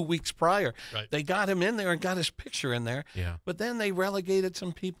like 2 weeks prior. Right. They got him in there and got his picture in there. Yeah. But then they relegated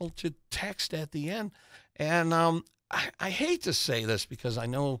some people to text at the end, and I hate to say this because I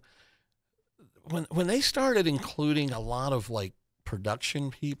know when they started including a lot of like production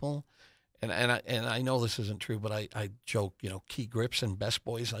people, and I know this isn't true, but I joke, Key Grips and Best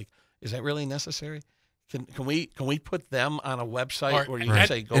Boys, like. Is that really necessary? Can we put them on a website where you can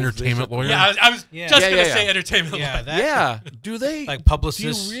say go entertainment visit? lawyer? Yeah, I was just going to say entertainment lawyer. Do they like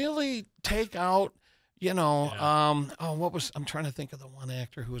publicists? Do you really take out? I'm trying to think of the one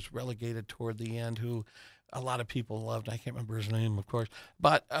actor who was relegated toward the end, who a lot of people loved. I can't remember his name, of course.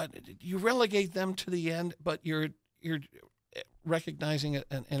 But you relegate them to the end, but you're recognizing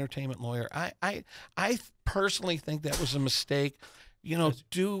an entertainment lawyer. I personally think that was a mistake.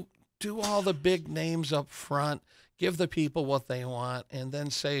 Do all the big names up front, give the people what they want, and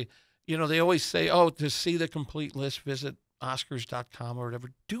then say, they always say, to see the complete list, visit Oscars.com or whatever.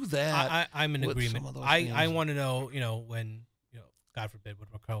 Do that. I'm in agreement. I want to know, when, God forbid, with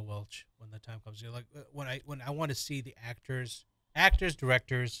Raquel Welch, when the time comes, like when I want to see the actors,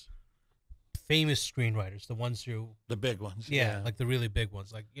 directors, famous screenwriters, the ones who the big ones, like the really big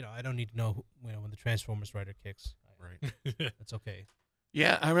ones. Like I don't need to know when the Transformers writer kicks. Right, that's okay.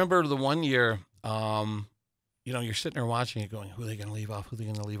 Yeah, I remember the one year, you're sitting there watching it going, who are they going to leave off? Who are they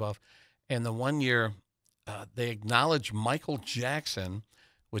going to leave off? And the one year, they acknowledged Michael Jackson,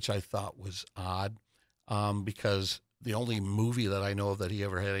 which I thought was odd, because the only movie that I know of that he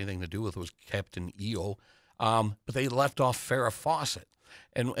ever had anything to do with was Captain EO. But they left off Farrah Fawcett.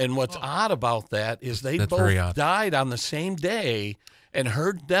 And what's odd about that is that's both died on the same day, and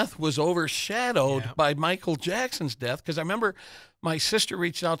her death was overshadowed by Michael Jackson's death. Because I remember my sister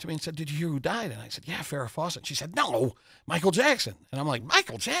reached out to me and said, "Did you hear who died?" And I said, "Yeah, Farrah Fawcett." She said, "No, Michael Jackson." And I'm like,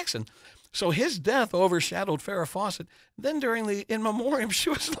 "Michael Jackson?" So his death overshadowed Farrah Fawcett. Then during the In Memoriam, she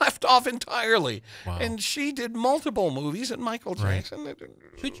was left off entirely. Wow. And she did multiple movies, and Michael Jackson.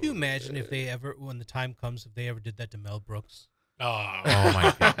 Could you imagine if they ever, when the time comes, if they ever did that to Mel Brooks? Oh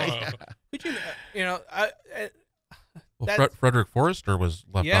my God. Could you, Frederick Forrester was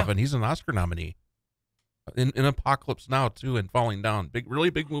left off, and he's an Oscar nominee. In Apocalypse Now, too, and Falling Down. Really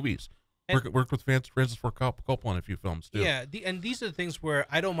big movies. Worked with Francis Ford Coppola in a few films, too. Yeah, and these are the things where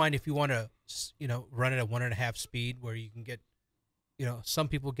I don't mind if you want to, run it at 1.5 speed, where you can get, some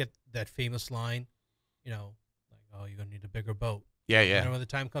people get that famous line, like, "Oh, you're going to need a bigger boat." Yeah. And when the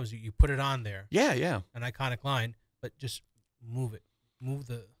time comes, you put it on there. Yeah. An iconic line, but just move it. Move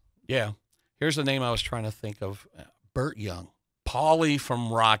the... Yeah. Here's the name I was trying to think of. Burt Young. Paulie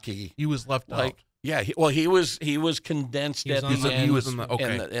from Rocky. He was left out. Yeah, he was condensed at the end. He was in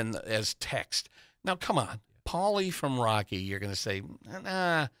the in as text. Now, come on, Paulie from Rocky. You're going to say,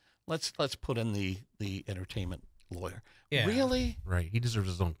 nah, let's put in the entertainment lawyer. Yeah. Really? Right. He deserves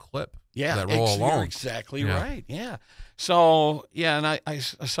his own clip. Yeah, that role alone. You're exactly right. Yeah. So and I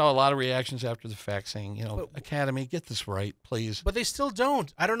saw a lot of reactions after the fact saying, Academy, get this right, please. But they still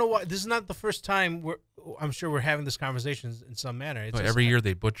don't. I don't know why. This is not the first time I'm sure we're having this conversation in some manner. It's just, every year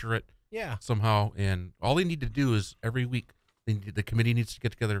they butcher it yeah. somehow, and all they need to do is every week the committee needs to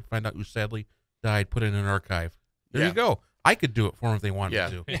get together, find out who sadly died, put it in an archive. There you go. I could do it for them if they wanted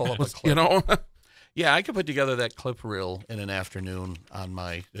to. Pull up a clip. You know? Yeah, I could put together that clip reel in an afternoon on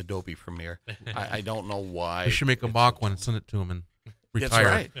my Adobe Premiere. I don't know why. We should make a mock one and send it to them and retire. That's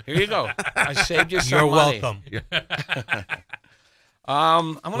right. Here you go. I saved you some You're money. welcome.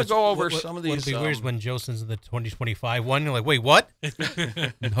 I'm going to go over some of these. What'd be weird is when Joe sends in the 2025 one. You're like, wait, what?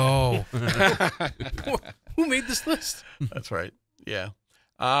 No. Who made this list? That's right. Yeah.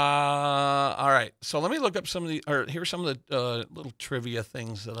 All right. So let me look up some of the, or here's some of the little trivia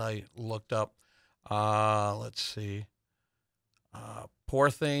things that I looked up. Let's see. Poor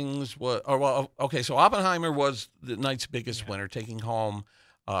Things. Okay. So Oppenheimer was the night's biggest winner, taking home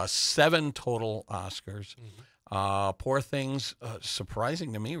 7 total Oscars. Poor Things,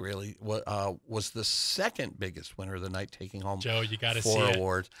 surprising to me, really, was the second biggest winner of the night, taking home Joe, you got to 4 see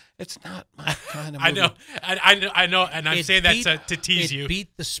awards. It's not my kind of movie. I know, and I'm saying that to tease you. It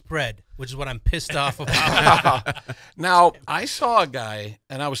beat The Spread, which is what I'm pissed off about. Now, I saw a guy,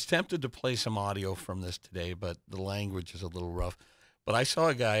 and I was tempted to play some audio from this today, but the language is a little rough. But I saw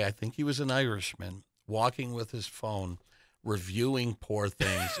a guy, I think he was an Irishman, walking with his phone, reviewing Poor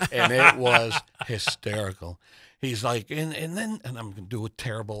Things, and it was hysterical. He's like, and I'm going to do a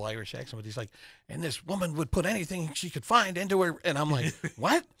terrible Irish accent, but he's like, and this woman would put anything she could find into her, and I'm like,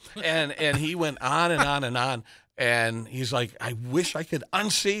 what? And he went on and on and on, and he's like, I wish I could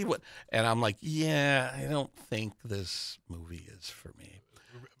unsee what, and I'm like, yeah, I don't think this movie is for me.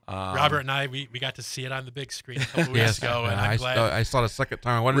 Robert and I, we got to see it on the big screen a couple weeks ago, and I'm glad. I saw it a second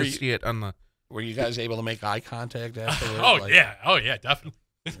time. I wanted to see it on the. Were you guys able to make eye contact afterwards? Oh yeah, definitely.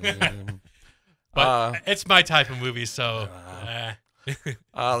 But it's my type of movie, so.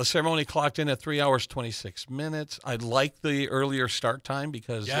 The ceremony clocked in at 3 hours 26 minutes. I like the earlier start time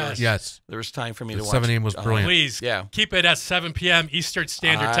because there was time for me to watch. 7 a.m. was brilliant. Please, keep it at 7 p.m. Eastern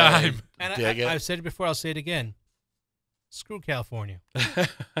Standard Time. And I've said it before. I'll say it again. Screw California,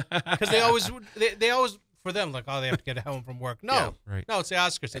 because they always for them like, oh, they have to get home from work. No, no, it's the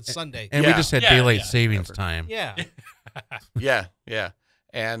Oscars. It's Sunday, and we just had daylight savings time. Yeah, yeah.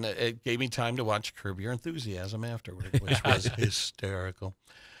 And it gave me time to watch Curb Your Enthusiasm afterward, which was hysterical.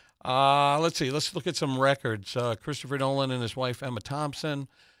 Let's see. Let's look at some records. Christopher Nolan and his wife Emma Thomas,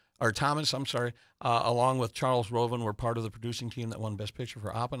 along with Charles Roven, were part of the producing team that won Best Picture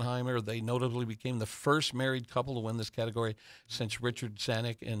for Oppenheimer. They notably became the first married couple to win this category since Richard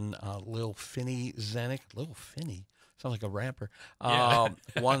Zanuck and Lil Finney Zanuck. Lil Finney? Sounds like a rapper.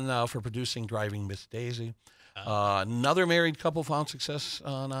 Won for producing Driving Miss Daisy. Another married couple found success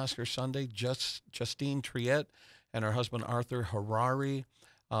on Oscar Sunday. Justine Triet and her husband Arthur Harari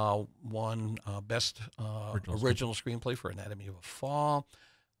won Best Original Screenplay for Anatomy of a Fall.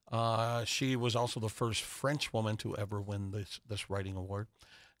 She was also the first French woman to ever win this writing award.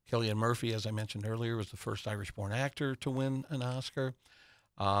 Cillian Murphy, as I mentioned earlier, was the first Irish-born actor to win an Oscar.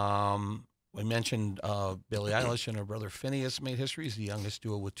 We mentioned Billie Eilish and her brother Phineas made history. He's the youngest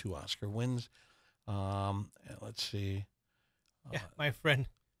duo with 2 Oscar wins. Let's see. My friend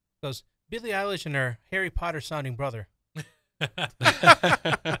goes, Billie Eilish and her Harry Potter sounding brother.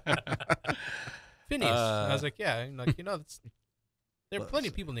 Phineas. I was like, yeah. I'm like, there are plenty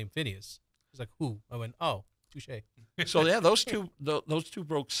of people named Phineas. He's like, who? I went, oh, touche. So yeah, those two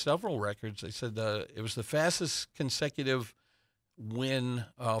broke several records. They said it was the fastest consecutive win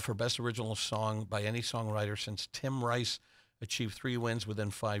for Best Original Song by any songwriter since Tim Rice achieved 3 wins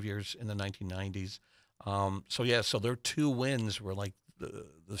within 5 years in the 1990s. So their 2 wins were like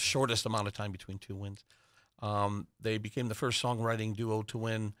the shortest amount of time between 2 wins. They became the first songwriting duo to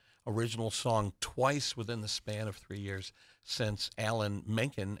win original song twice within the span of 3 years since Alan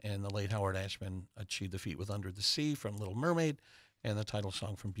Menken and the late Howard Ashman achieved the feat with Under the Sea from Little Mermaid and the title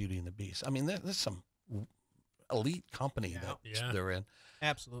song from Beauty and the Beast. I mean, that's some elite company that they're in.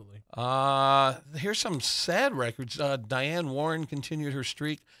 Absolutely. Here's some sad records. Diane Warren continued her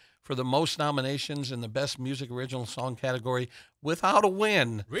streak for the most nominations in the Best Music Original Song category without a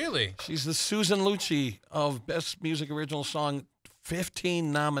win. Really? She's the Susan Lucci of Best Music Original Song,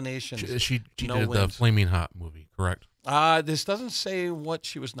 15 nominations. She did the Flaming Hot movie, correct? This doesn't say what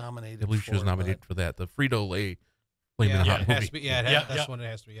she was nominated for. I believe she was nominated for that. The Frito-Lay Flaming Hot movie. That's what it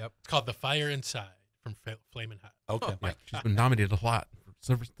has to be. Yep. It's called The Fire Inside from Flaming Hot. Okay. Yeah, she's been nominated a lot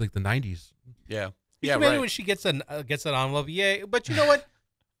since like the 90s. Yeah. Maybe when she gets an envelope, yeah. But you know what?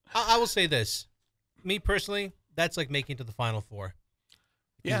 I will say this. Me personally, that's like making it to the Final Four.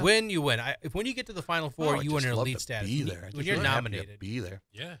 Yeah. You win, you win. When you get to the Final Four, you win your elite status. Be there. When you're nominated. Be there.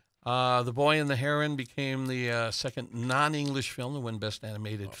 Yeah. The Boy and the Heron became the second non-English film to win Best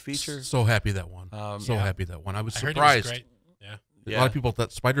Animated Feature. So happy that one. Happy that one. I was surprised. Heard it was great. Yeah. A lot of people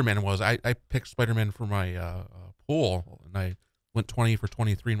thought Spider-Man was. I picked Spider-Man for my pool, and I went 20 for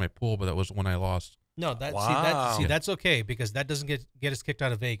 23 in my pool, but that was when I lost. No, Wow. that's okay because that doesn't get us kicked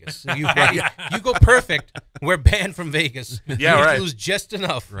out of Vegas. So you go perfect, we're banned from Vegas. Yeah, you right. lose just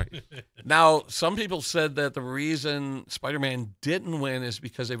enough. Right. Now, some people said that the reason Spider-Man didn't win is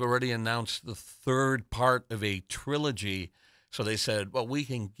because they've already announced the third part of a trilogy. So they said, well, we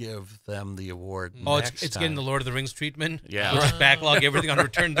can give them the award next it's time. getting the Lord of the Rings treatment. Yeah. We'll just backlog everything on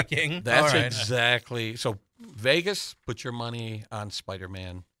Return of the King. That's All right. exactly. So Vegas, put your money on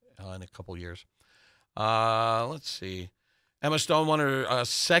Spider-Man in a couple years. Let's see. Emma Stone won her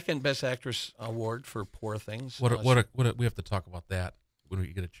second Best Actress award for Poor Things. What we have to talk about that when we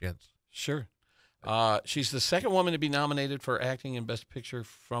get a chance. Sure. She's the second woman to be nominated for acting in Best Picture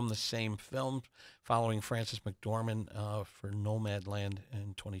from the same film, following Frances McDormand for Nomadland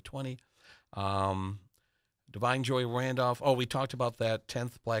in 2020. Divine Joy Randolph. Oh, we talked about that.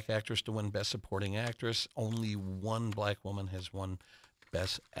 10th black actress to win Best Supporting Actress. Only one black woman has won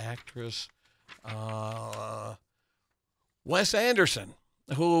Best Actress. Wes Anderson,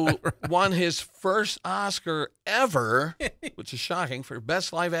 who won his first Oscar ever, which is shocking, for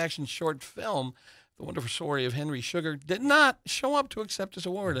Best Live Action Short Film, The Wonderful Story of Henry Sugar, did not show up to accept his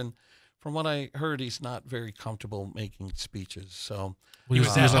award. And from what I heard, he's not very comfortable making speeches. So He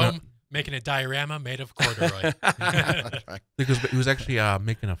was at home making a diorama made of corduroy. Because he was actually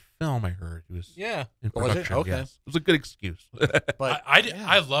making a film, I heard. He was in production. Okay. Yes. It was a good excuse. but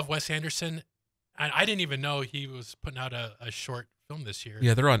I love Wes Anderson. I didn't even know he was putting out a short film this year.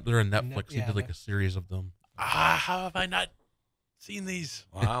 Yeah, they're on Netflix. He did like a series of them. How have I not seen these?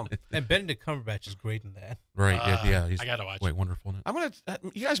 wow. And Benedict Cumberbatch is great in that. Right. Yeah. He's I gotta watch quite it. wonderful in it. I'm gonna.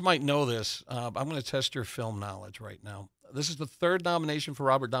 You guys might know this. I'm gonna test your film knowledge right now. This is the third nomination for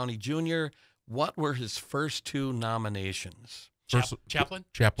Robert Downey Jr. What were his first two nominations? Chaplin?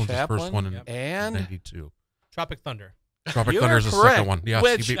 Chaplin's his first one in and 92. Tropic Thunder. Tropic You Thunder are is the correct. second one. Yeah,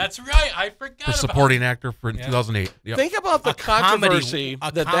 Which- That's right. I forgot the about supporting actor for 2008. Yep. think about the A comedy- controversy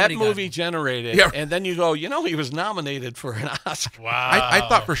a that comedy movie got- generated, Yeah. and then you go, he was nominated for an Oscar. Wow. I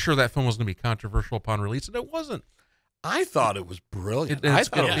thought for sure that film was going to be controversial upon release, and it wasn't. I thought it was brilliant. It- I it's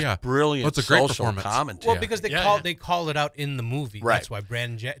thought good, it was yeah. brilliant. Well, it's a great social performance. commentary. Well, because they Yeah. they called it out in the movie. Right. That's why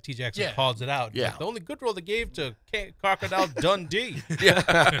Brandon T. Jackson Yeah. calls it out. Yeah. Like, the only good role they gave to Crocodile Dundee.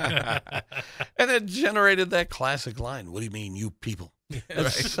 And it generated that classic line. What do you mean, you people?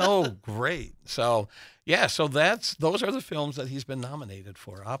 It's so great. So, so those are the films that he's been nominated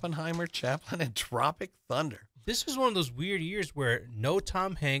for: Oppenheimer, Chaplin, and Tropic Thunder. This was one of those weird years where no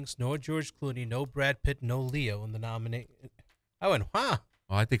Tom Hanks, no George Clooney, no Brad Pitt, no Leo in the nomination. I went, wow.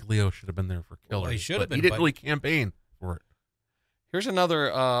 Well, I think Leo should have been there for Killers. Well, he should have but he been, didn't but- really campaign for it. Here's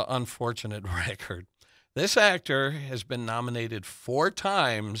another unfortunate record. This actor has been nominated 4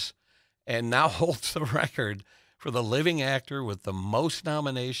 times and now holds the record for the living actor with the most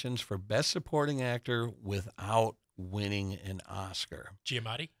nominations for Best Supporting Actor without winning an Oscar.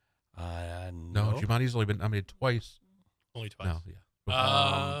 Giamatti? No, Giamatti's only been nominated twice. Only twice. No,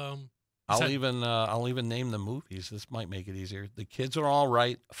 yeah. I'll even name the movies. This might make it easier. The Kids Are All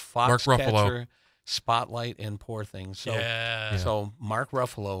Right, Mark Ruffalo. Foxcatcher, Spotlight, and Poor Things. So, so Mark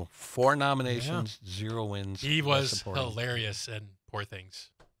Ruffalo, 4 nominations, 0 wins. He Best was Supporting. hilarious in Poor Things.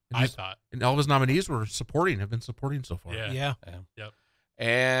 And I he's- thought. And all of his nominees have been supporting so far. Yeah. Yeah. Yep.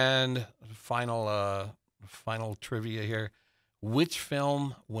 And final trivia here. Which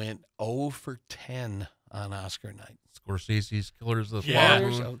film went 0 for 10 on Oscar night? Scorsese's Killers of the Yeah.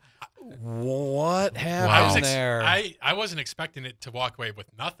 Flower Killers Moon. What Wow. happened there? I wasn't expecting it to walk away with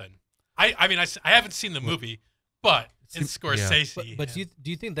nothing. I mean, I haven't seen the movie, but it's Scorsese. But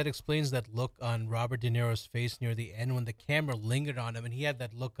do you think that explains that look on Robert De Niro's face near the end when the camera lingered on him and he had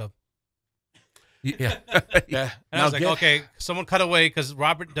that look of, Yeah. yeah. and I was like, okay, someone cut away because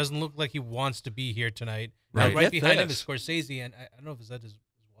Robert doesn't look like he wants to be here tonight. Right. Right, Get behind him is this. Scorsese, and I don't know if that his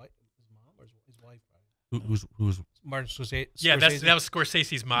wife, his mom, or his wife. Who's Martin Scorsese. yeah, that was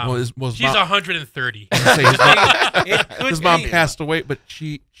Scorsese's mom. Well, his She's mom- 130. say his mom, It could his mom be. passed away, but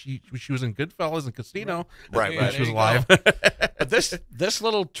she was in Goodfellas and Casino. Right, when right. she was There you alive. But this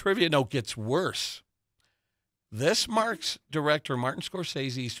little trivia note gets worse. This marks director Martin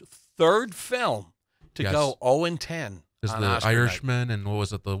Scorsese's 3rd film to Yes. go 0 and 10 Is on the Oscar night. Irishman and what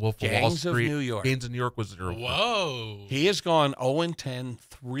was it? The Wolf of Wall Gangs of Street. New York. Gangs of New York was 0. Whoa. He has gone 0 and 10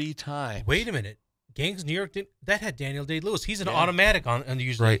 3 times. Wait a minute. Gangs of New York, that had Daniel Day-Lewis. He's an Yeah. automatic on the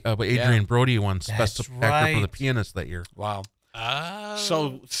usually. Right, but Adrian Brody won Best That's Actor for The right. Pianist that year. Wow.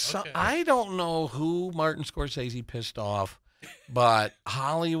 So okay. I don't know who Martin Scorsese pissed off, but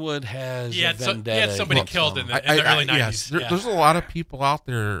Hollywood has He a had vendetta. somebody against killed him. in the early 90s. Yes, yeah. there's a lot of people out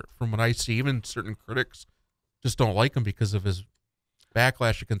there, from what I see, even certain critics just don't like him because of his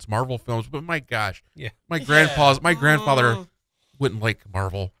backlash against Marvel films. But my gosh, my grandfather wouldn't like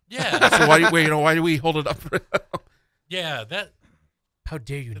Marvel. Yeah. So why do we hold it up for Yeah, that. How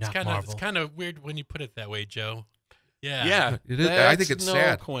dare you not It's Marvel? kind of weird when you put it that way, Joe. Yeah. Yeah, It is, I think it's no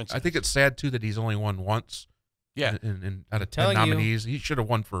sad. coincidence. I think it's sad too that he's only won once. Yeah. And out of 10 telling you, nominees, he should have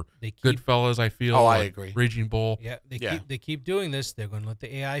won for They keep, Goodfellas. I feel. Oh, I or agree. Raging Bull. yeah, Yeah. they keep doing this. They're going to let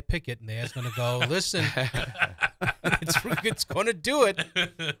the AI pick it, and the AI's going to go, listen, it's going to do it.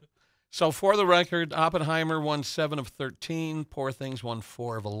 So for the record, Oppenheimer won 7 of 13. Poor Things won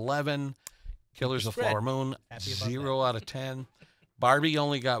 4 of 11. Killers of the Flower Moon, Happy about 0 out of 10. Barbie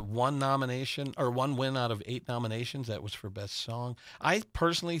only got 1 nomination, or 1 win out of 8 nominations. That was for Best Song. I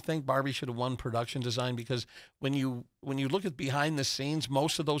personally think Barbie should have won production design, because when you look at behind the scenes,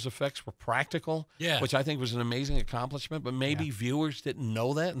 most of those effects were practical, which I think was an amazing accomplishment. But maybe viewers didn't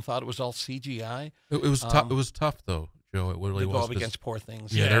know that and thought it was all CGI. It was tough. It was tough though, Joe. It really to was. go up against Poor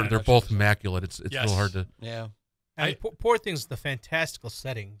Things. Yeah, they're both immaculate. It's real hard to. Yeah. And Poor Things, the fantastical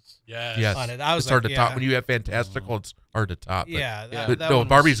settings. Yes. On it. I was it's hard like, to top. When you have fantastical, it's hard to top. But, Yeah. but no,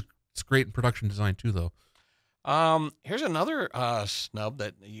 Barbie's it's great in production design too, though. Here's another snub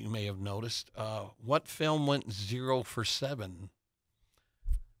that you may have noticed. What film went 0 for 7?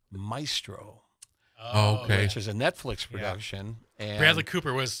 Maestro. Oh, okay. Which is a Netflix production. And Bradley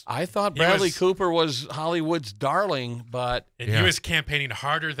Cooper was. I thought Bradley Cooper was Hollywood's darling, but he was campaigning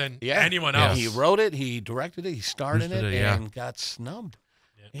harder than anyone else. He wrote it, he directed it, he starred in it, yeah. and got snubbed.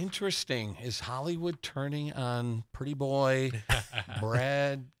 Yeah. Interesting. Is Hollywood turning on pretty boy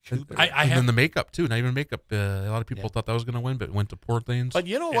Brad Cooper? And then the makeup too. Not even makeup. A lot of people thought that was going to win, but it went to Poor Things. But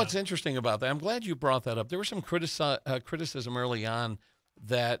you know what's interesting about that? I'm glad you brought that up. There was some criticism early on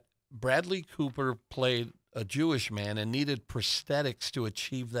that Bradley Cooper played a Jewish man and needed prosthetics to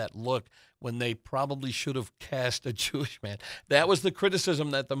achieve that look, when they probably should have cast a Jewish man. That was the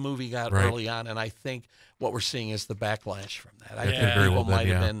criticism that the movie got early on, and I think what we're seeing is the backlash from that. I think people might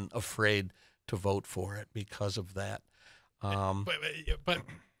have been afraid to vote for it because of that. But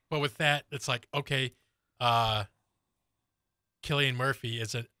with that, it's like, okay, Cillian Murphy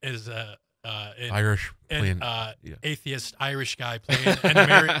is an Irish playing, atheist Irish guy playing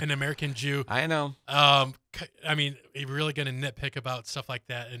an American Jew. I know. I mean, you're really going to nitpick about stuff like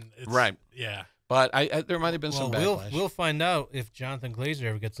that, and it's, yeah. But there might have been some backlash. We'll find out if Jonathan Glazer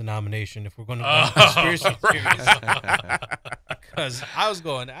ever gets a nomination, if we're going to go conspiracy theories. Because I was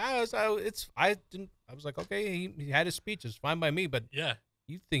like, okay, he had his speech, it's fine by me, but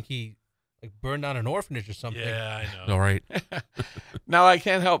you think he burned down an orphanage or something? Yeah, I know. All right. Now, I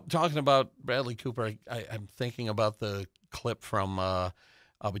can't help talking about Bradley Cooper. I'm thinking about the clip from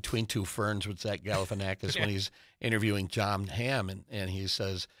Between Two Ferns with Zach Galifianakis when he's interviewing John Hamm, and he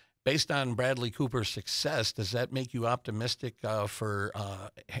says, based on Bradley Cooper's success, does that make you optimistic for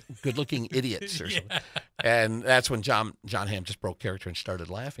good-looking idiots or something? And that's when John Hamm just broke character and started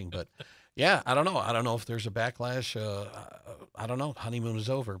laughing. But yeah, I don't know. I don't know if there's a backlash. I don't know. Honeymoon is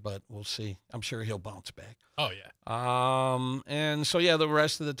over, but we'll see. I'm sure he'll bounce back. Oh, yeah. And so, the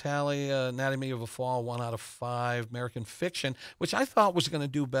rest of the tally, Anatomy of a Fall, 1 out of 5. American Fiction, which I thought was going to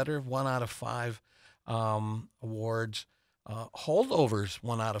do better, 1 out of 5 awards. Holdovers,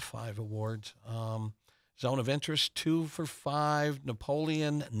 1 out of 5 awards. Zone of Interest, 2 for 5.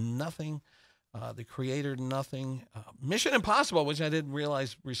 Napoleon, nothing. The Creator, nothing. Mission Impossible, which I didn't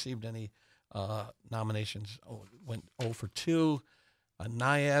realize received any nominations, went 0 for 2.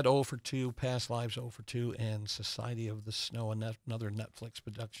 Naiad, 0 for 2. Past Lives, 0 for 2. And Society of the Snow, another Netflix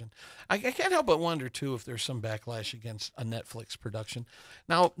production. I can't help but wonder, too, if there's some backlash against a Netflix production.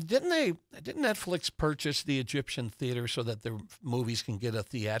 Now, didn't Netflix purchase the Egyptian theater so that their movies can get a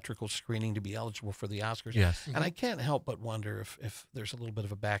theatrical screening to be eligible for the Oscars? Yes. And I can't help but wonder if there's a little bit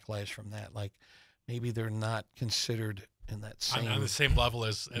of a backlash from that. Like, maybe they're not considered in that same on the same level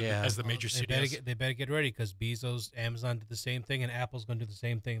as the major studios. They better get ready, because Bezos, Amazon did the same thing, and Apple's going to do the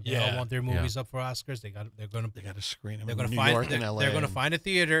same thing. They all want their movies up for Oscars. They got to screen them. They're going to find a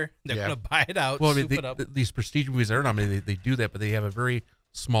theater. They're going to buy it out. Well, it up. These prestige movies are nominated. They do that, but they have a very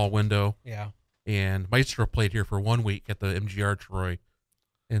small window. Yeah. And Maestro played here for 1 week at the MGR Troy,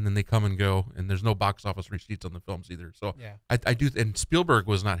 and then they come and go, and there's no box office receipts on the films either. So I do, and Spielberg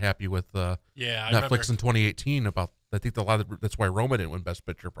was not happy with Netflix in 2018 about. I think that's why Roma didn't win Best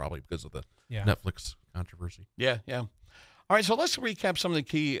Picture, probably because of the Netflix controversy. Yeah. All right, so let's recap some of the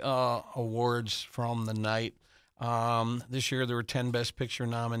key awards from the night. This year there were 10 Best Picture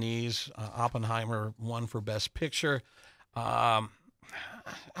nominees. Oppenheimer won for Best Picture. I'm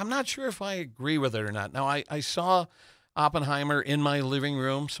not sure if I agree with it or not. Now, I saw Oppenheimer in my living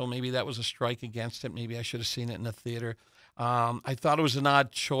room, so maybe that was a strike against it. Maybe I should have seen it in the theater. I thought it was an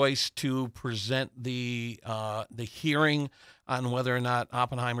odd choice to present the hearing on whether or not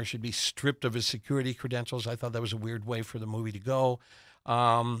Oppenheimer should be stripped of his security credentials. I thought that was a weird way for the movie to go.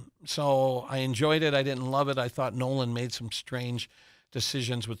 So I enjoyed it. I didn't love it. I thought Nolan made some strange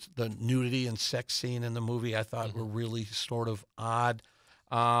decisions with the nudity and sex scene in the movie. I thought were really sort of odd.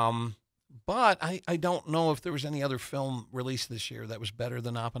 But I don't know if there was any other film released this year that was better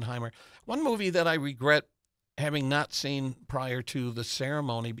than Oppenheimer. One movie that I regret having not seen prior to the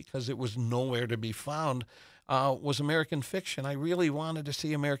ceremony because it was nowhere to be found was American Fiction. I really wanted to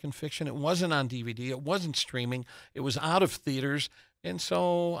see American Fiction. It wasn't on DVD. It wasn't streaming. It was out of theaters. And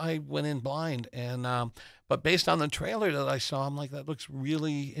so I went in blind. And but based on the trailer that I saw, I'm like, that looks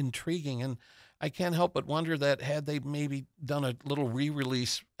really intriguing. And I can't help but wonder that had they maybe done a little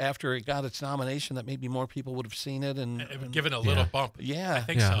re-release after it got its nomination, that maybe more people would have seen it and given a little bump. Yeah, I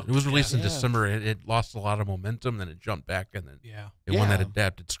think so. It was released in December. It lost a lot of momentum, then it jumped back, and then it won that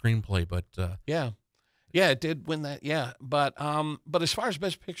adapted screenplay. But yeah, it did win that. Yeah, but as far as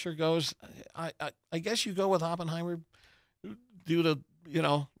Best Picture goes, I guess you go with Oppenheimer due to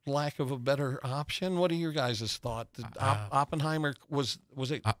lack of a better option. What are your guys' thought? Oppenheimer was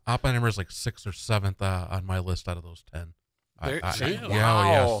it? Oppenheimer is like 6th or 7th on my list out of those 10.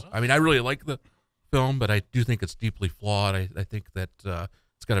 Wow. I mean, I really like the film, but I do think it's deeply flawed. I think that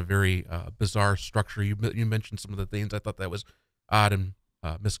it's got a very bizarre structure. You mentioned some of the things. I thought that was odd and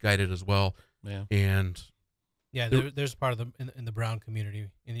misguided as well. Yeah. And there's part of them in the brown community,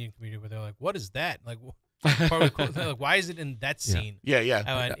 Indian community, where they're like, "What is that?" Like, like, why is it in that scene? Yeah.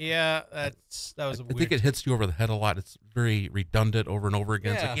 I went, that was weird. I think it hits you over the head a lot. It's very redundant over and over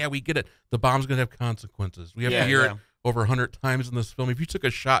again. It's like, we get it. The bomb's going to have consequences. We have to hear it over 100 times in this film. If you took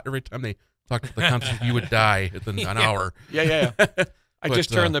a shot every time they talked about the consequences, you would die within an hour. Yeah. I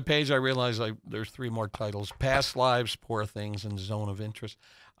just turned the page. I realized there's 3 more titles: Past Lives, Poor Things, and Zone of Interest.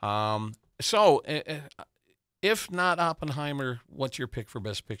 If not Oppenheimer, what's your pick for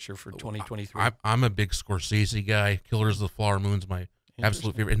Best Picture for 2023? I'm a big Scorsese guy. Killers of the Flower Moon's my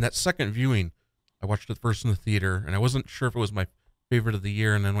absolute favorite. And that second viewing, I watched it first in the theater, and I wasn't sure if it was my favorite of the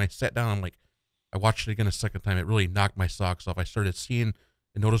year. And then when I sat down, I'm like, I watched it again a second time. It really knocked my socks off. I started seeing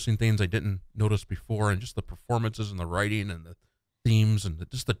and noticing things I didn't notice before, and just the performances and the writing and the themes and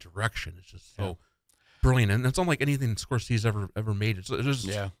just the direction is just so brilliant. And it's unlike anything Scorsese ever made.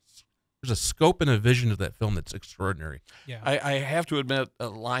 There's a scope and a vision of that film that's extraordinary. Yeah, I have to admit, a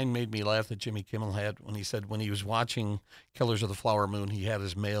line made me laugh that Jimmy Kimmel had when he said when he was watching Killers of the Flower Moon, he had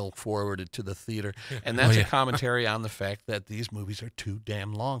his mail forwarded to the theater. And that's a commentary on the fact that these movies are too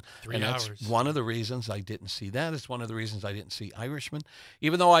damn long. 3 hours. That's one of the reasons I didn't see that. It's one of the reasons I didn't see Irishman.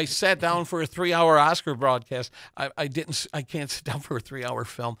 Even though I sat down for a 3-hour Oscar broadcast, I can't sit down for a 3-hour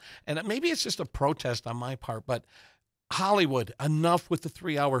film. And maybe it's just a protest on my part, but Hollywood, enough with the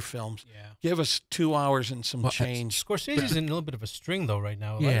 3-hour films. Yeah. Give us 2 hours and some change. Scorsese's in a little bit of a string, though, right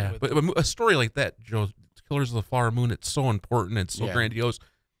now. Yeah, but a story like that, Joe, Killers of the Flower Moon, it's so important. It's so grandiose.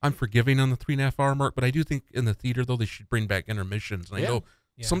 I'm forgiving on the 3.5-hour mark, but I do think in the theater, though, they should bring back intermissions. And I know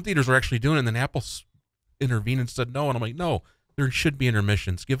some theaters are actually doing it, and then Apple intervened and said no. And I'm like, no, there should be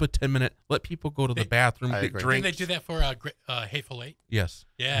intermissions. Give a 10-minute, let people go to the bathroom, get drinks. Didn't they do that for Hateful Eight? Yes.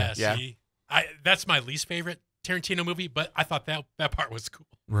 Yeah. See, that's my least favorite Tarantino movie, but I thought that part was cool.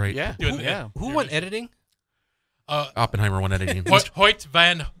 Right. Yeah. Who won editing? Oppenheimer won editing. Hoyt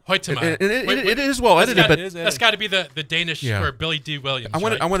van Hoytema. It is well edited, but that's got to be the Danish for Billy D. Williams. I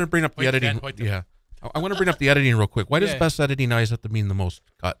want to bring up the editing. Yeah. I want to bring up the editing real quick. Why does best editing always have to mean the most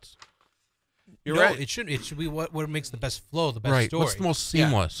cuts? You're right. It should be what makes the best flow, the best story. What's the most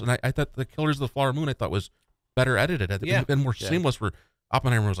seamless? And I thought the Killers of the Flower Moon was better edited. It would have been more seamless where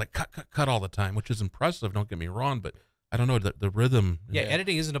Oppenheimer was like cut all the time, which is impressive. Don't get me wrong, but I don't know the rhythm. Yeah,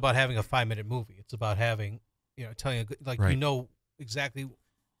 editing isn't about having a 5-minute movie. It's about having telling exactly.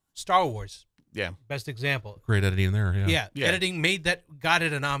 Star Wars. Yeah, best example. Great editing there. Yeah. Editing got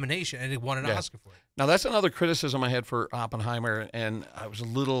it a nomination and it won an Oscar for it. Now that's another criticism I had for Oppenheimer, and I was a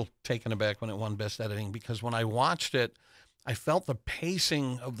little taken aback when it won best editing because when I watched it, I felt the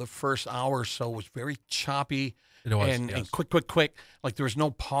pacing of the first hour or so was very choppy. It was, and quick. Like there was no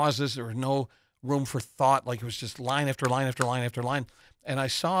pauses. There was no room for thought. Like it was just line after line after line after line. And I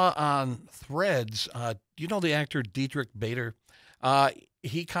saw on Threads, you know the actor Diedrich Bader?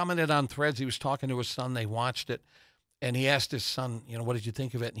 He commented on Threads. He was talking to his son. They watched it. And he asked his son, what did you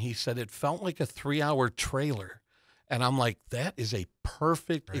think of it? And he said it felt like a 3-hour trailer. And I'm like, that is a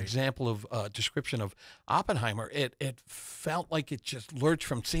perfect example of description of Oppenheimer. It felt like it just lurched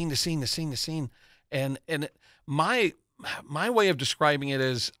from scene to scene to scene to scene. And my way of describing it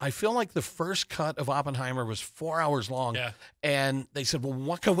is, I feel like the first cut of Oppenheimer was 4 hours long. Yeah. And they said, well,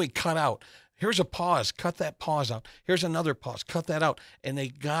 what can we cut out? Here's a pause, cut that pause out. Here's another pause, cut that out. And they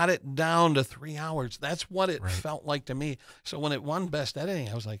got it down to 3 hours. That's what it felt like to me. So when it won Best Editing,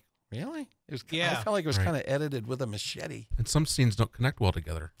 I was like, really? It was. I felt like it was kind of edited with a machete. And some scenes don't connect well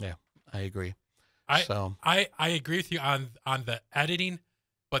together. Yeah, I agree. I agree with you on the editing,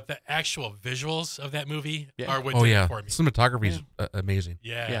 but the actual visuals of that movie are what did it for me. Cinematography is amazing.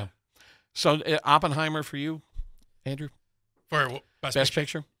 Yeah. So Oppenheimer for you, Andrew? For Best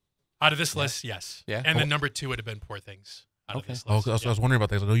Picture? Out of this list, yes. Yeah. And then number 2 would have been Poor Things. Out of this Oh, list. I was wondering about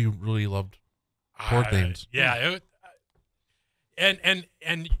that. I know you really loved Poor Things. Yeah. And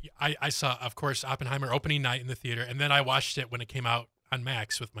I saw, of course, Oppenheimer opening night in the theater, and then I watched it when it came out on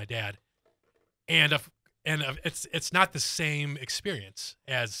Max with my dad. And it's not the same experience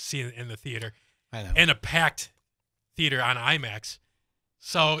as seeing it in the theater. I know. In a packed theater on IMAX.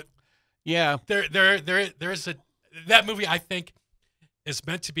 So yeah, there's that movie, I think, is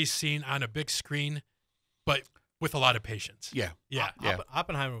meant to be seen on a big screen, but with a lot of patience. Yeah.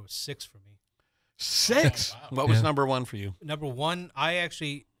 Oppenheimer was 6 for me. 6? Oh, wow. What was number 1 for you? Number 1,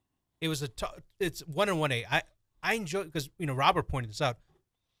 it's 1 and 1A. I enjoy, because Robert pointed this out,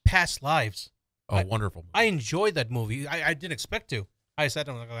 Past Lives. Oh, wonderful. I enjoyed that movie. I didn't expect to. I sat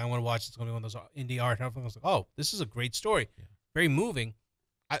down, I want to watch. It's going to be one of those indie art. And I was like, oh, this is a great story. Yeah. Very moving.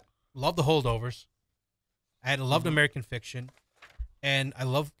 I love The Holdovers. I loved American Fiction. And I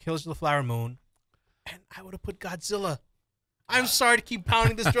love Killers of the Flower Moon. And I would have put Godzilla. I'm sorry to keep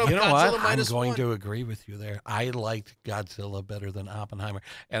pounding this drum. You know Godzilla what? I'm going -1. to agree with you there. I liked Godzilla better than Oppenheimer.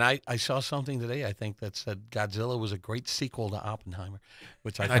 And I saw something today, I think, that said Godzilla was a great sequel to Oppenheimer,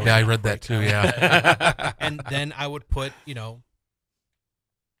 which I thought I read that too, yeah. And then I would put,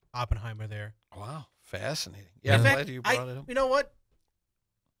 Oppenheimer there. Wow, fascinating. Yeah, I'm glad you brought it up. You know what?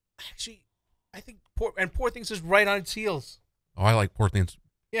 Actually, I think Poor Things is right on its heels. Oh, I like Poor Things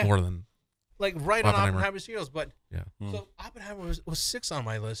more than right on Oppenheimer's heels. But yeah. So Oppenheimer was 6 on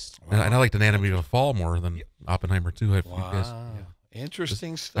my list. Wow. And I liked Anatomy of a Fall more than Oppenheimer too. Wow.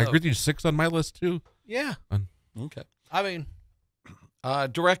 Interesting stuff. I agree with you, 6 on my list too. Yeah. Okay. I mean,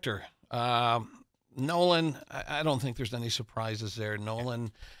 director Nolan. I don't think there's any surprises there.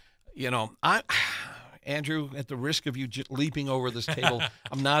 Nolan, Andrew, at the risk of you leaping over this table,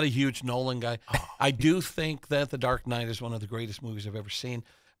 I'm not a huge Nolan guy. I do think that The Dark Knight is one of the greatest movies I've ever seen,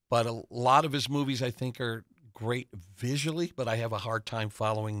 but a lot of his movies I think are great visually, but I have a hard time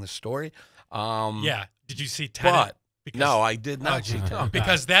following the story. Did you see Tenet? No, I did not see Tenet.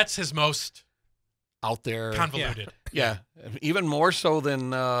 Because that's his most out there convoluted. Yeah. Even more so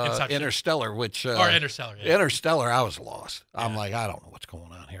than Interstellar, which or Interstellar. Yeah. Interstellar, I was lost. I'm like, I don't know what's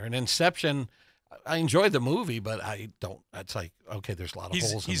going on here. And Inception, I enjoyed the movie, but I don't. It's like, okay, there's a lot of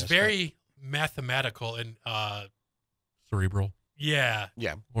holes in this. He's very mathematical and cerebral. Yeah.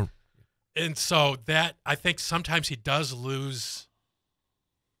 And so that, I think sometimes he does lose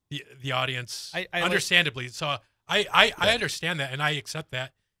the audience, understandably. So I understand that, and I accept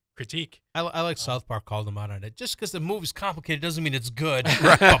that critique. I like South Park called him out on it. Just because the movie's complicated doesn't mean it's good.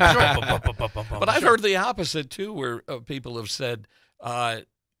 But I've heard the opposite, too, where people have said,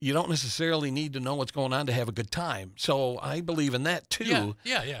 you don't necessarily need to know what's going on to have a good time. So I believe in that, too.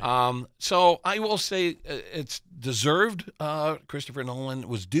 Yeah. So I will say it's deserved. Christopher Nolan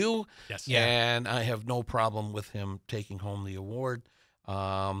was due. Yes. And I have no problem with him taking home the award.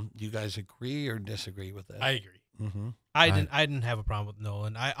 Do you guys agree or disagree with that? I agree. Mm-hmm. I didn't have a problem with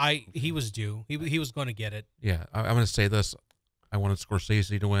Nolan. He was due. He was going to get it. Yeah. I'm going to say this. I wanted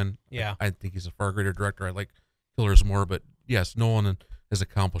Scorsese to win. Yeah. I think he's a far greater director. I like Killers more, but yes, Nolan has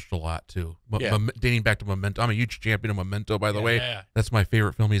accomplished a lot too. Dating back to Memento. I'm a huge champion of Memento, by the way. Yeah. That's my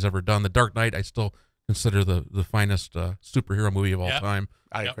favorite film he's ever done. The Dark Knight, I still consider the finest superhero movie of all time.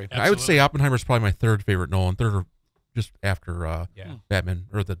 I agree. I would say Oppenheimer's probably my third favorite Nolan. Third or just after Batman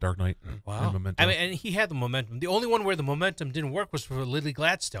or The Dark Knight. Wow. And Memento. I mean, and he had the momentum. The only one where the momentum didn't work was for Lily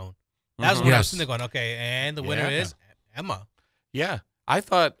Gladstone. That was when I was sitting there going, okay, and the winner is Emma. Yeah. I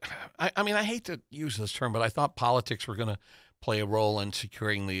thought, I mean, I hate to use this term, but I thought politics were going to play a role in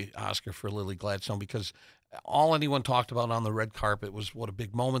securing the Oscar for Lily Gladstone, because all anyone talked about on the red carpet was what a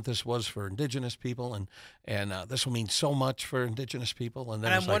big moment this was for Indigenous people, and this will mean so much for Indigenous people. And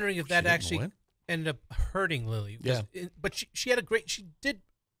then I'm wondering if that actually ended up hurting Lily. Yeah. But she had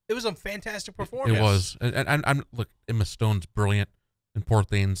it was a fantastic performance. It was. And look, Emma Stone's brilliant in Poor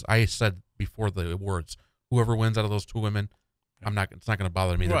Things. I said before the awards, whoever wins out of those two women, it's not going to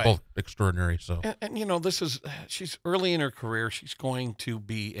bother me. They're both extraordinary. So, and she's early in her career. She's going to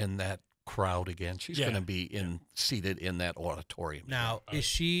be in that crowd again. She's going to be seated in that auditorium. Now, is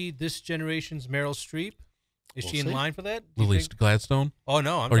she this generation's Meryl Streep? Is she in line for that? Lily Gladstone? Oh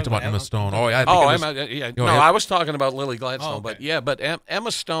no, I'm talking about Emma Stone. Oh, yeah. I was talking about Lily Gladstone, but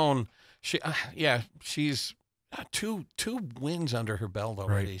Emma Stone. She's two wins under her belt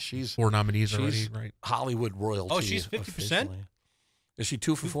already. Right. She's 4 nominees already. Right. Hollywood royalty. Oh, she's 50%. Is she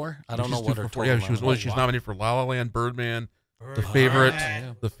 2 for 4? I don't know what her total. Yeah, she's nominated for La La Land, Birdman, The Favorite,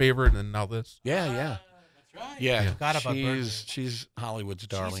 and then now this. Yeah. That's right. Yeah, forgot about Birdman. She's Hollywood's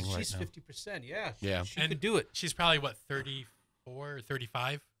darling right now. She's 50%. Yeah. She could do it. She's probably 34 or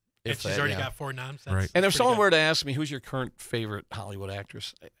 35. If And she's that, already yeah. got 4 noms. Right. And if someone good. were to ask me, who's your current favorite Hollywood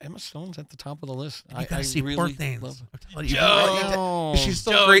actress? Emma Stone's at the top of the list. You gotta see really Poor Things. love- I'm telling you, No. she's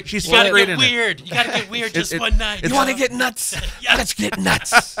so Joe, great. She's you gotta so great get in weird. You gotta get weird just one night. You want to get nuts? Yes. Let's get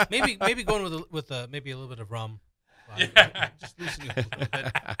nuts. Maybe going with maybe a little bit of rum. Just loosen you up a little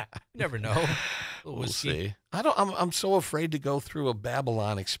bit. You never know. A little We'll whiskey. see. I'm so afraid to go through a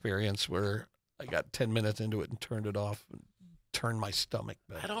Babylon experience where I got 10 minutes into it and turned it off and turned my stomach.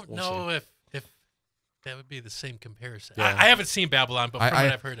 But I don't we'll know see. if that would be the same comparison. Yeah. I haven't seen Babylon, but from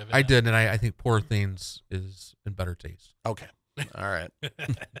what I've heard of it. I did, and I think Poor Things is in better taste. Okay. All right.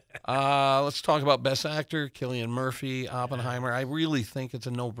 Let's talk about Best Actor, Cillian Murphy, Oppenheimer. I really think it's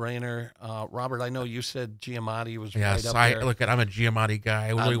a no-brainer. Robert, I know you said Giamatti was right up there. I'm a Giamatti guy.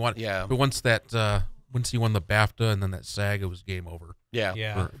 I really want. Yeah. But once he won the BAFTA and then that SAG, it was game over. Yeah.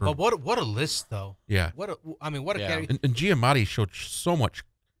 Yeah. For- But what a list though. Yeah. What a Yeah. category. And Giamatti showed so much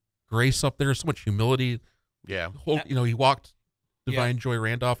grace up there, so much humility. Yeah. He walked Divine Joy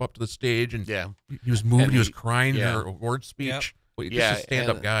Randolph up to the stage, and Yeah. he was moved. And he was he- crying in yeah. her award speech. Yep. Well, Yeah, just a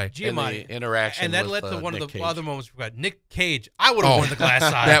stand-up and- guy. And Giamatti. the interaction And that with, led to one Nick of the Cage. other moments we got. Nick Cage. I would have worn the glass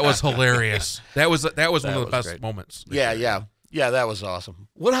eye. That was hilarious. That was one of was the best great. moments. Yeah, that was awesome.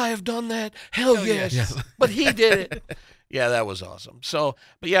 Would I have done that? Hell yes. yes. But he did it. Yeah, that was awesome. So,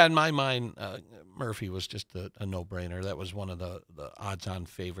 but yeah, in my mind, Murphy was just a no-brainer. That was one of the odds-on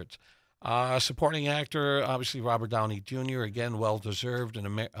favorites. Supporting actor, obviously Robert Downey Jr., again, well-deserved,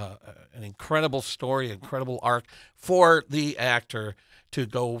 an incredible story, incredible arc for the actor to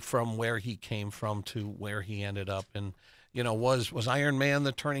go from where he came from to where he ended up. And, was Iron Man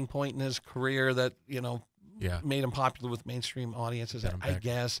the turning point in his career that, made him popular with mainstream audiences? Got him I back.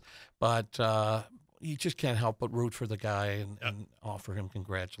 guess. But you just can't help but root for the guy and offer him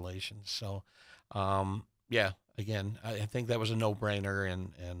congratulations. So, again, I think that was a no-brainer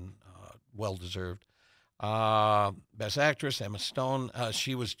and well-deserved. Best Actress, Emma Stone.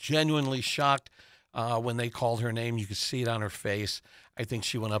 She was genuinely shocked when they called her name. You could see it on her face. I think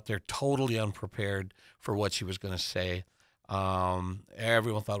she went up there totally unprepared for what she was going to say.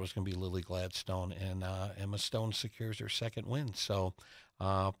 Everyone thought it was going to be Lily Gladstone, and Emma Stone secures her second win. So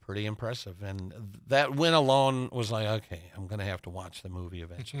pretty impressive. And that win alone was like, okay, I'm going to have to watch the movie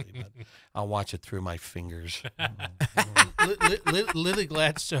eventually, but I'll watch it through my fingers. Lily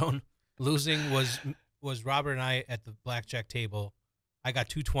Gladstone losing was Robert and I at the blackjack table. I got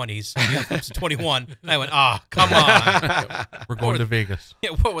 2 20s. You got 21. And I went, come on. We're going to Vegas.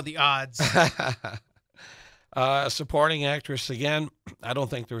 Yeah, what were the odds? Supporting actress, again, I don't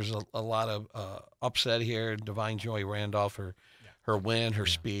think there's a lot of upset here. Divine Joy Randolph, her win, her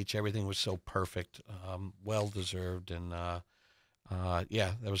speech, everything was so perfect, well-deserved. And, that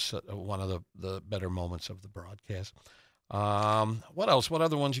was one of the better moments of the broadcast. What else? What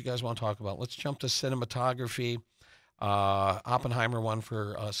other ones you guys want to talk about? Let's jump to cinematography. Oppenheimer won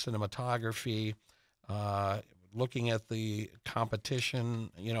for cinematography. Looking at the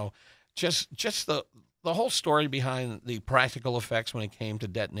competition, just the whole story behind the practical effects when it came to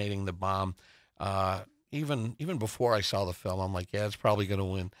detonating the bomb. Even before I saw the film, I'm like, yeah, it's probably going to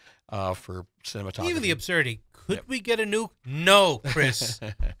win for cinematography. Even the absurdity. Could we get a nuke? No, Chris.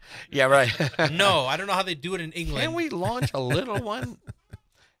 Yeah, right. No, I don't know how they do it in England. Can we launch a little one?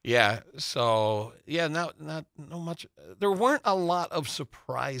 Yeah. So not much. There weren't a lot of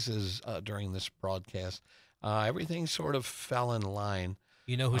surprises during this broadcast. Everything sort of fell in line.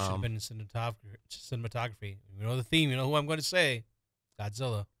 You know who should have been in cinematography? You know the theme. You know who I'm going to say?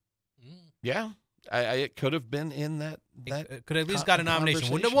 Godzilla. Yeah. It could have been in that. It could have at least got a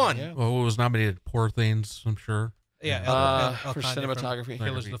nomination. Wouldn't have won. Yeah. Well, it was nominated Poor Things, I'm sure. Yeah, for cinematography.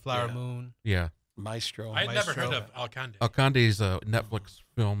 Killers of the Flower Yeah. Moon. Yeah. Maestro. I had never heard of Alcande. Alcande's a Netflix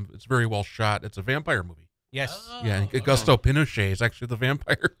film. It's very well shot. It's a vampire movie. Yes. Yeah, and Augusto Pinochet is actually the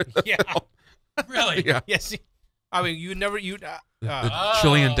vampire. Yeah. Really? Yeah. Yes. I mean, you never The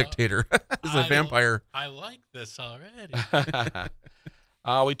Chilean dictator is a vampire. I like this already.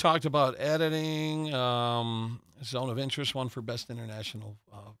 We talked about editing, Zone of Interest, one for Best International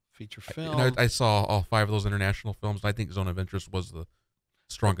Feature Film. I saw all 5 of those international films. I think Zone of Interest was the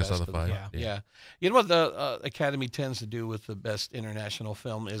strongest of the 5. Yeah. You know what the Academy tends to do with the Best International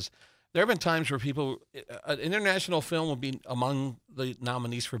Film is there have been times where an international film will be among the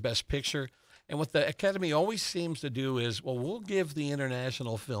nominees for Best Picture. And what the Academy always seems to do is, well, we'll give the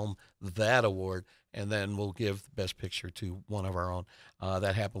international film that award, and then we'll give the Best Picture to one of our own.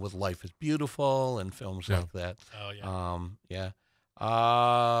 That happened with Life is Beautiful and films like that. Oh,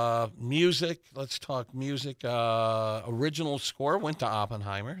 yeah. Music. Let's talk music. Original score went to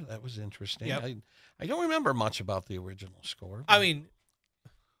Oppenheimer. That was interesting. Yep. I don't remember much about the original score. I mean,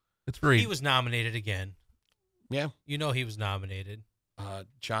 it's very. He was nominated again. Yeah. You know he was nominated.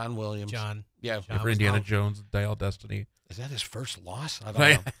 John Williams. John for Indiana Jones, Dial Destiny. Is that his first loss? I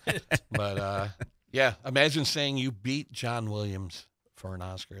don't know. But yeah, imagine saying you beat John Williams for an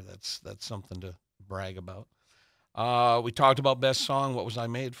Oscar. That's something to brag about. We talked about Best Song. What Was I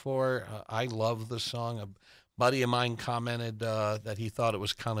Made For? I love the song. A buddy of mine commented that he thought it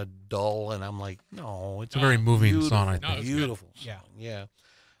was kind of dull, and I'm like, no, it's a very moving song. I think beautiful song. Yeah.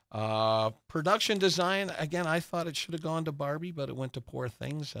 Production design, again, I thought it should have gone to Barbie, but it went to Poor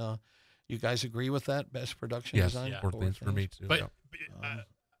Things. You guys agree with that? Best production design? Yes, Poor Things for me too. But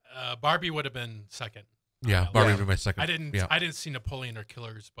Barbie would have been second. Yeah, Barbie would be my second. I didn't see Napoleon or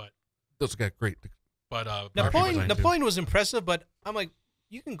Killers, but those got great. But Napoleon was impressive, but I'm like,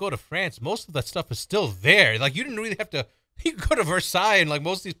 you can go to France. Most of that stuff is still there. Like you didn't really have to. You could go to Versailles and like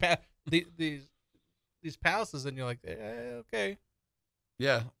most of these palaces, and you're like, okay.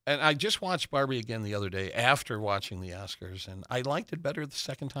 Yeah, and I just watched Barbie again the other day after watching the Oscars, and I liked it better the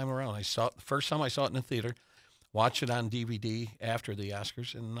second time around. The first time I saw it in the theater, watched it on DVD after the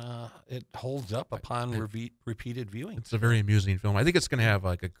Oscars, and it holds up upon repeated viewing. It's a very amusing film. I think it's going to have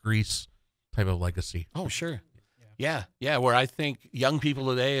like a Grease type of legacy. Oh, sure. Yeah, where I think young people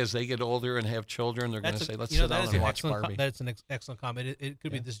today, as they get older and have children, they're going to say, let's sit down and watch Barbie. That's an excellent comment. It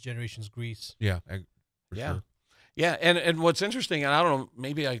could be this generation's Grease. Yeah, for sure. Yeah, and what's interesting, and I don't know,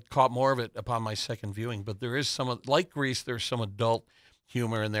 maybe I caught more of it upon my second viewing, but there is like Grease, there's some adult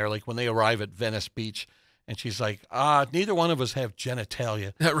humor in there. Like when they arrive at Venice Beach, and she's like, neither one of us have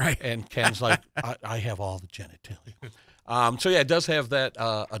genitalia. Right. And Ken's like, I have all the genitalia. So yeah, it does have that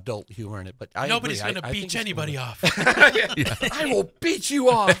adult humor in it, but nobody's going to beat anybody off. I will beat you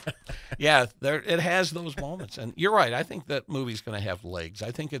off. Yeah, it has those moments, and you're right. I think that movie's going to have legs.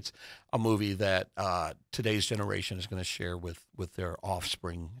 I think it's a movie that today's generation is going to share with their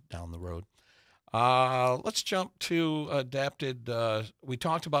offspring down the road. Let's jump to adapted. We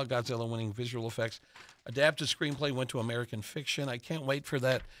talked about Godzilla winning visual effects. Adapted screenplay went to American Fiction. I can't wait for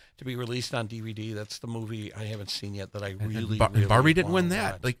that to be released on DVD. That's the movie I haven't seen yet that I really Barbie didn't win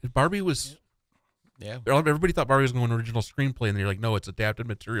that. Watch. Like Barbie was. Yeah. Everybody thought Barbie was going to win original screenplay, and they're like, no, it's adapted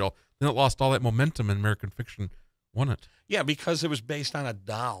material. Then it lost all that momentum, and American Fiction won it. Yeah, because it was based on a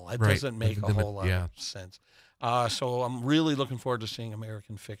doll. It Right. doesn't make a whole lot of sense. So I'm really looking forward to seeing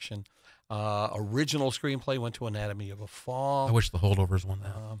American Fiction. Original screenplay went to Anatomy of a Fall. I wish the Holdovers won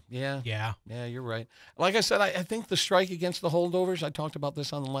that. Yeah, you're right. Like I said, I think the strike against the Holdovers, I talked about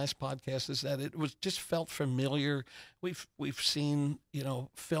this on the last podcast, is that it was just felt familiar. We've seen,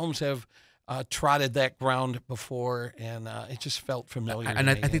 films have trotted that ground before, and it just felt familiar. And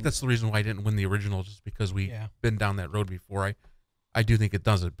I think that's the reason why I didn't win the original, just because we've been down that road before. I do think it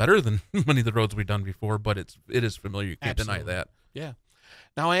does it better than many of the roads we've done before, but it is familiar. You can't deny that. Yeah.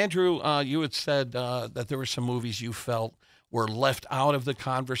 Now, Andrew, you had said that there were some movies you felt were left out of the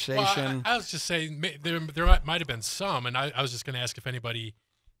conversation. Well, I was just saying there might have been some, and I was just going to ask if anybody.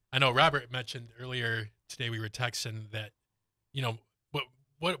 I know Robert mentioned earlier today we were texting that,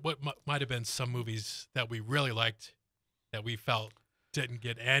 what might have been some movies that we really liked that we felt didn't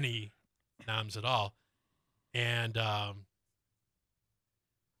get any noms at all, and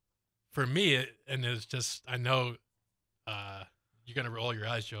for me, and it's just I know. You're gonna roll your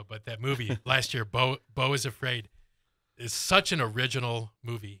eyes, Joe, but that movie last year, Beau is Afraid, is such an original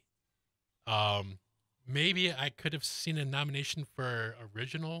movie. Maybe I could have seen a nomination for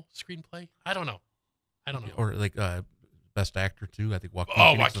original screenplay. I don't know. Or like best actor too. I think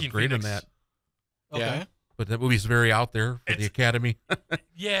Joaquin Phoenix was great in that. Okay. Yeah. But that movie's very out there for the Academy.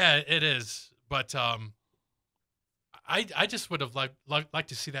 Yeah, it is. But I just would have liked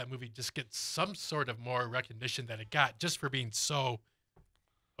to see that movie just get some sort of more recognition than it got, just for being so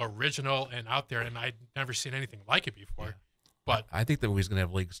original and out there. And I'd never seen anything like it before. Yeah. But I think that movie's gonna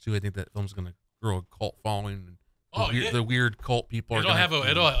have legs too. I think that film's gonna grow a cult following, and The weird cult people it'll have a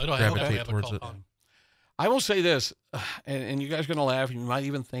gravitate towards cult it. following. I will say this, and you guys are going to laugh. You might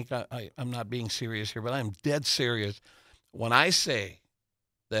even think I'm not being serious here, but I'm dead serious when I say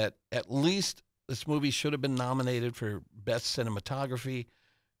that at least this movie should have been nominated for Best Cinematography,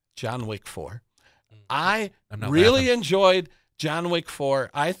 John Wick 4. I really enjoyed John Wick 4.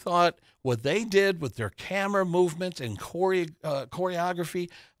 I thought what they did with their camera movements and choreography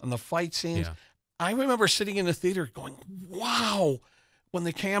on the fight scenes, I remember sitting in the theater going, wow, when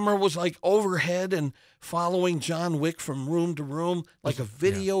the camera was like overhead and following John Wick from room to room like a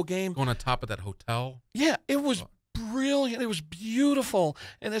video game. Going on top of that hotel. Yeah, it was brilliant. It was beautiful.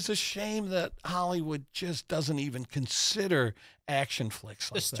 And it's a shame that Hollywood just doesn't even consider action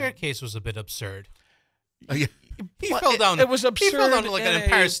flicks like The staircase was a bit absurd. Yeah. He fell down. It was absurd. He fell down to like an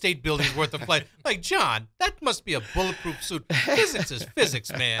Empire State Building's worth of flight. Like, John, that must be a bulletproof suit. Physics is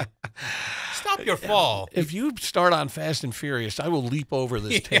physics, man. Stop your fall. If you start on Fast and Furious, I will leap over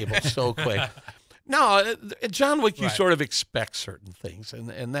this table so quick. No, John Wick, you sort of expect certain things,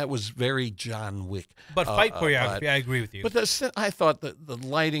 and that was very John Wick. But fight choreography, I agree with you. But I thought that the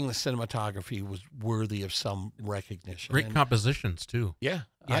lighting, the cinematography was worthy of some recognition. Great compositions, too. Yeah,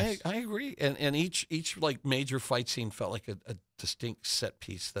 yes. I agree. And each like major fight scene felt like a distinct set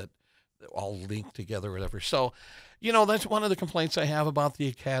piece that all linked together or whatever. So, that's one of the complaints I have about the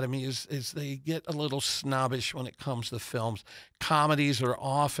Academy is they get a little snobbish when it comes to films. Comedies are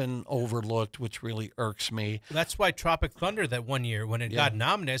often overlooked, which really irks me. That's why Tropic Thunder that one year when it got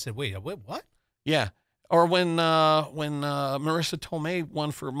nominated, I said, wait, what? Yeah. Or when Marissa Tomei won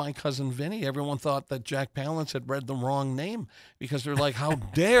for My Cousin Vinny, everyone thought that Jack Palance had read the wrong name because they're like, how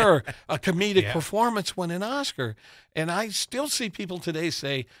dare a comedic performance win an Oscar? And I still see people today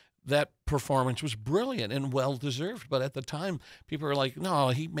say that performance was brilliant and well-deserved. But at the time, people were like, no,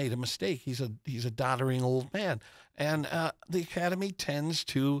 he made a mistake. He's a doddering old man. And the Academy tends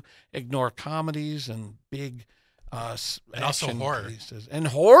to ignore comedies and big and also horror. Pieces. And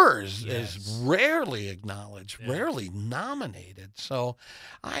horrors is rarely acknowledged, rarely nominated. So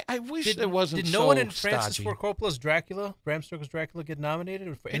I wish there wasn't Did no one in Francis Ford Coppola's Dracula, Bram Stoker's Dracula, get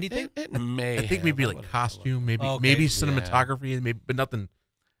nominated for anything? It may I think maybe like costume, maybe cinematography, maybe, but nothing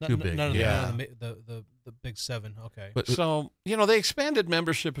too big. None of the big seven. Okay. But, so, they expanded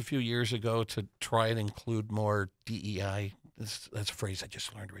membership a few years ago to try and include more DEI. That's a phrase I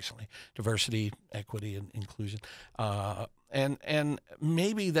just learned recently. Diversity, equity, and inclusion. And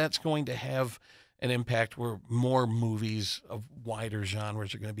maybe that's going to have an impact where more movies of wider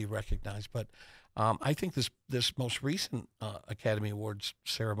genres are going to be recognized. But I think this most recent Academy Awards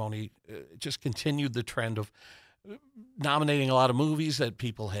ceremony just continued the trend of nominating a lot of movies that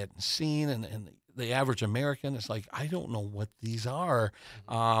people hadn't seen, and the average American is like, I don't know what these are.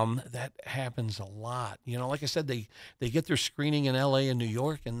 That happens a lot. Like I said, they get their screening in L.A. and New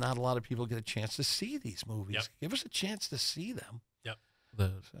York, and not a lot of people get a chance to see these movies. Yep. Give us a chance to see them. Yep.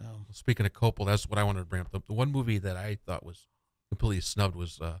 Speaking of Coppola, that's what I wanted to bring up. The one movie that I thought was completely snubbed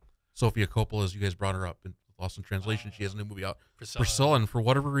was Sofia Coppola, as you guys brought her up in Lost in Translation. She has a new movie out, Priscilla, and for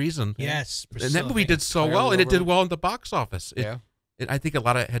whatever reason. Yes, Priscilla, and that movie did so well, and it did well in the box office. I think a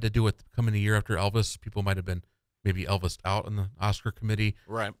lot of it had to do with coming a year after Elvis. People might have been maybe Elvised out in the Oscar committee.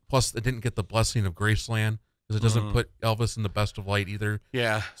 Right. Plus, it didn't get the blessing of Graceland because it doesn't put Elvis in the best of light either.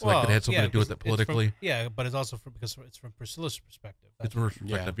 Yeah. So that could have something to do with it politically. But it's also because it's from Priscilla's perspective. It's from her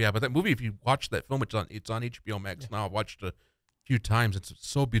perspective, yeah. But that movie, if you watch that film, it's on HBO Max now. I've watched it a few times. It's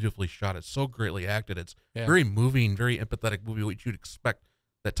so beautifully shot. It's so greatly acted. It's very moving, very empathetic movie, which you'd expect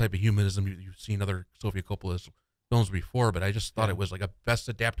that type of humanism. You've seen other Sofia Coppola's films before, but I just thought it was like a best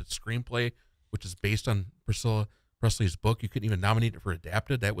adapted screenplay, which is based on Priscilla Presley's book. You couldn't even nominate it for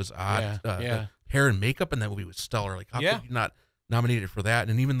adapted. That was odd. The hair and makeup in that movie was stellar. Like, how could you not nominate it for that?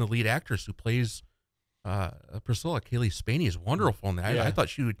 And even the lead actress who plays Priscilla, Kaylee Spaney, is wonderful in that. I thought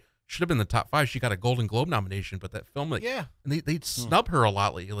she should have been in the top 5. She got a Golden Globe nomination, but that film, and they snub her a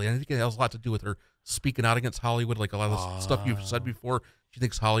lot lately. I think it has a lot to do with her speaking out against Hollywood, like a lot of the stuff you've said before. She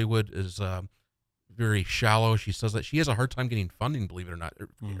thinks Hollywood is very shallow. She says that she has a hard time getting funding, believe it or not.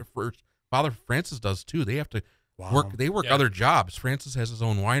 Her father Francis does too. They have to work. They work other jobs. Francis has his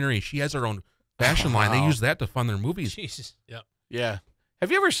own winery. She has her own fashion line. They use that to fund their movies. Jesus. Yeah.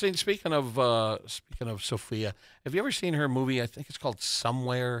 Have you ever seen? Speaking of Sophia, have you ever seen her movie? I think it's called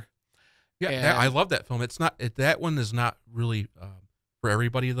Somewhere. Yeah, I love that film. It's not that one is not really for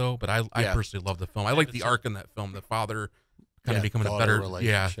everybody though. But I personally love the film. I like the arc in that film. The father kind of becoming a better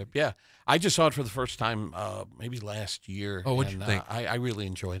relationship. Yeah. I just saw it for the first time maybe last year. Oh, what'd you think? I really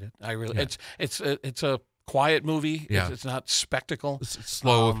enjoyed it. It's a quiet movie. Yeah. It's not spectacle. It's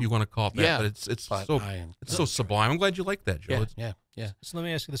slow, if you want to call it that, yeah, but it's but so sublime. I'm glad you like that, Joe. Yeah. So let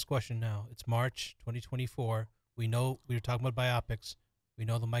me ask you this question now. It's March 2024. We know we were talking about biopics. We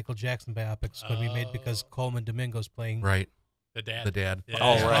know the Michael Jackson biopic's going to be made because Coleman Domingo's playing Right. The dad. The dad.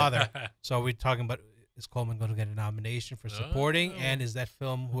 Oh, his right. father. So we're talking about, is Coleman going to get a nomination for supporting? And is that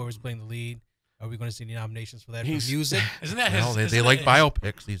film, whoever's playing the lead, are we going to see any nominations for that for music? Isn't that Well, his? they like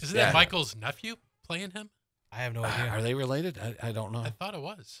biopics. Isn't that Michael's nephew playing him? I have no idea. Are they related? I don't know. I thought it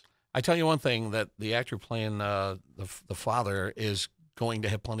was. I tell you one thing, that the actor playing the father is going to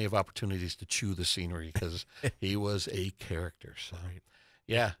have plenty of opportunities to chew the scenery because he was a character. So,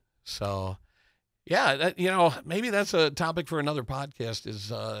 yeah. So, yeah, maybe that's a topic for another podcast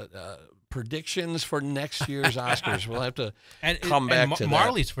is predictions for next year's Oscars. We'll have to come back to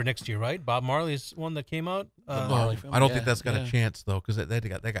Marley's for next year, right? Bob Marley's one that came out. Marley film? I don't think that's got a chance, though, because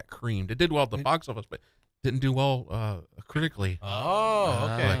they got creamed. It did well at the box office, but didn't do well critically. Oh,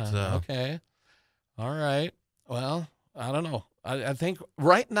 okay. Okay. All right. Well, I don't know. I think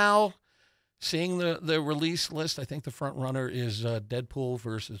right now, seeing the release list, I think the front runner is Deadpool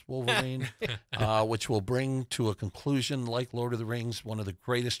versus Wolverine, which will bring to a conclusion, like Lord of the Rings, one of the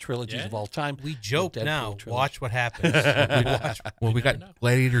greatest trilogies of all time. We joke now. Trilogy. Watch what happens. We got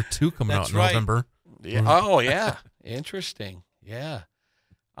Gladiator 2 coming out in November. Yeah. Oh, yeah. Interesting. Yeah.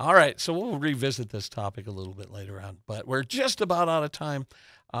 All right. So we'll revisit this topic a little bit later on, but we're just about out of time.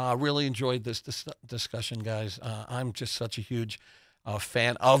 Really enjoyed this discussion, guys. I'm just such a huge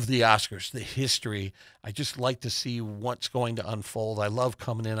fan of the Oscars, the history. I just like to see what's going to unfold. I love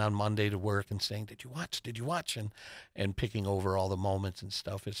coming in on Monday to work and saying, did you watch? And picking over all the moments and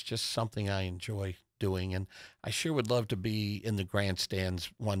stuff. It's just something I enjoy doing. And I sure would love to be in the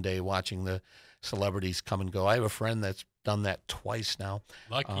grandstands one day watching the celebrities come and go. I have a friend that's done that twice now.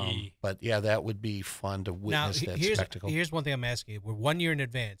 Lucky. But yeah, that would be fun to witness that spectacle. Here's one thing I'm asking you. We're 1 year in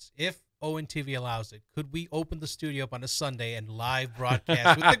advance. If Owen TV allows it, could we open the studio up on a Sunday and live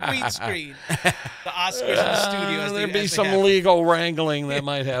broadcast with the green screen the Oscars in the studio? There'd be some legal wrangling that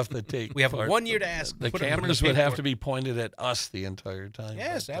might have to take We have part. 1 year to ask. The cameras would have to be pointed at us the entire time.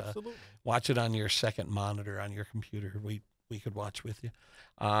 Yes, but, absolutely. Watch it on your second monitor on your computer. We could watch with you.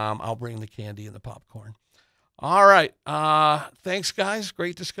 I'll bring the candy and the popcorn. All right. Thanks, guys.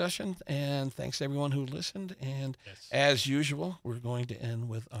 Great discussion. And thanks to everyone who listened. And as usual, we're going to end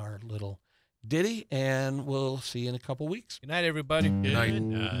with our little ditty, and we'll see you in a couple weeks. Good night, everybody. Good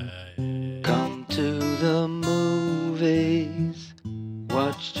night. Come to the movies,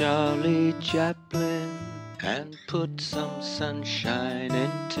 watch Charlie Chaplin, and put some sunshine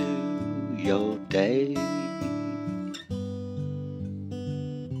into your day.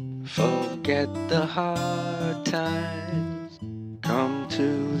 Forget the hard times, come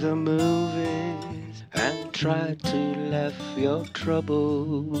to the movies, and try to laugh your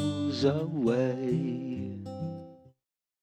troubles away.